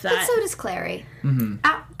know if that... But so does Clary.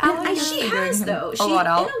 She has, though.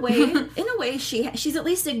 In a way, she's at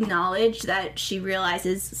least acknowledged that she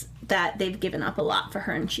realizes that they've given up a lot for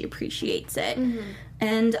her, and she appreciates it.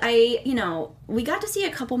 And we got to see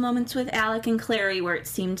a couple moments with Alec and Clary where it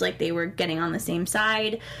seemed like they were getting on the same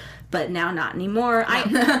side, but now not anymore.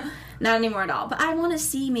 Not anymore at all. But I want to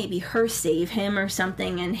see maybe her save him or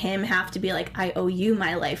something, and him have to be like, I owe you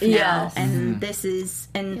my life now. And this is...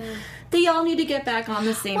 And they all need to get back on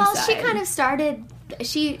the same side. Well, she kind of started...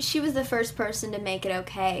 She was the first person to make it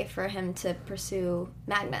okay for him to pursue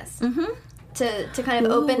Magnus. To kind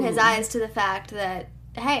of open his eyes to the fact that,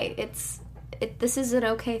 hey, this is an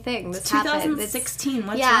okay thing. This happened. 2016.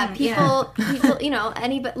 What's wrong? People,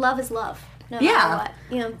 love is love. No matter what.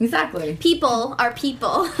 Exactly. People are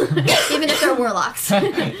people, even if they're warlocks.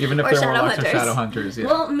 Even if they're warlocks or shadow hunters. Yeah.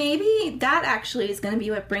 Well, maybe that actually is going to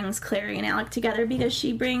be what brings Clary and Alec together, because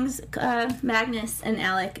she brings Magnus and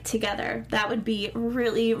Alec together. That would be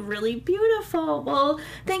really, really beautiful. Well,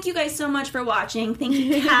 thank you guys so much for watching. Thank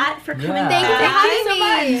you, Kat, for coming back. Thank you for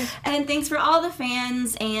having me. And thanks for all the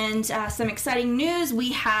fans. And some exciting news.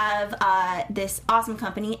 We have this awesome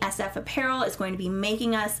company, SF Apparel, is going to be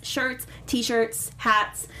making us shirts, t-shirts,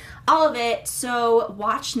 hats, all of it. So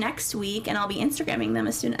watch next week, and I'll be Instagramming them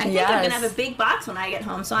as soon. I think I'm going to have a big box when I get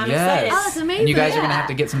home, so I'm excited. Oh, that's amazing. And you guys are going to have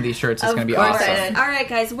to get some of these shirts. It's going to be awesome. All right,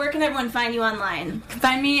 guys, where can everyone find you online?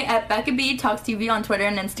 Find me at Becca B Talks TV on Twitter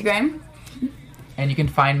and Instagram. And you can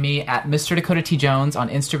find me at Mr. Dakota T. Jones on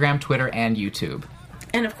Instagram, Twitter, and YouTube.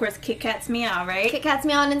 And, of course, Kit Kat's Meow, right? Kit Kat's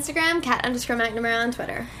Meow on Instagram, Kat_McNamara on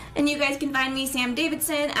Twitter. And you guys can find me, Sam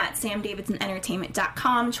Davidson, at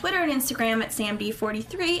SamDavidsonEntertainment.com, Twitter and Instagram at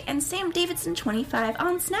SamD43, and SamDavidson25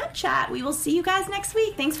 on Snapchat. We will see you guys next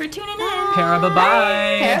week. Thanks for tuning in. Para,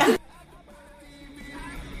 bye-bye.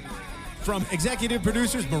 From executive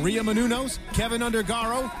producers Maria Menounos, Kevin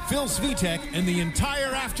Undergaro, Phil Svitek, and the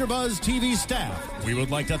entire AfterBuzz TV staff, we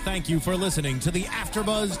would like to thank you for listening to the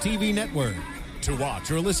AfterBuzz TV network. To watch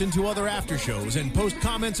or listen to other after shows and post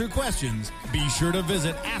comments or questions, be sure to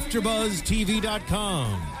visit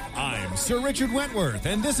AfterBuzzTV.com. I'm Sir Richard Wentworth,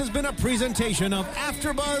 and this has been a presentation of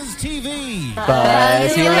AfterBuzz TV.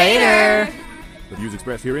 Buzz you later. The views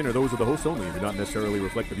expressed herein are those of the hosts only and do not necessarily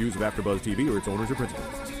reflect the views of AfterBuzz TV or its owners or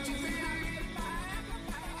principals.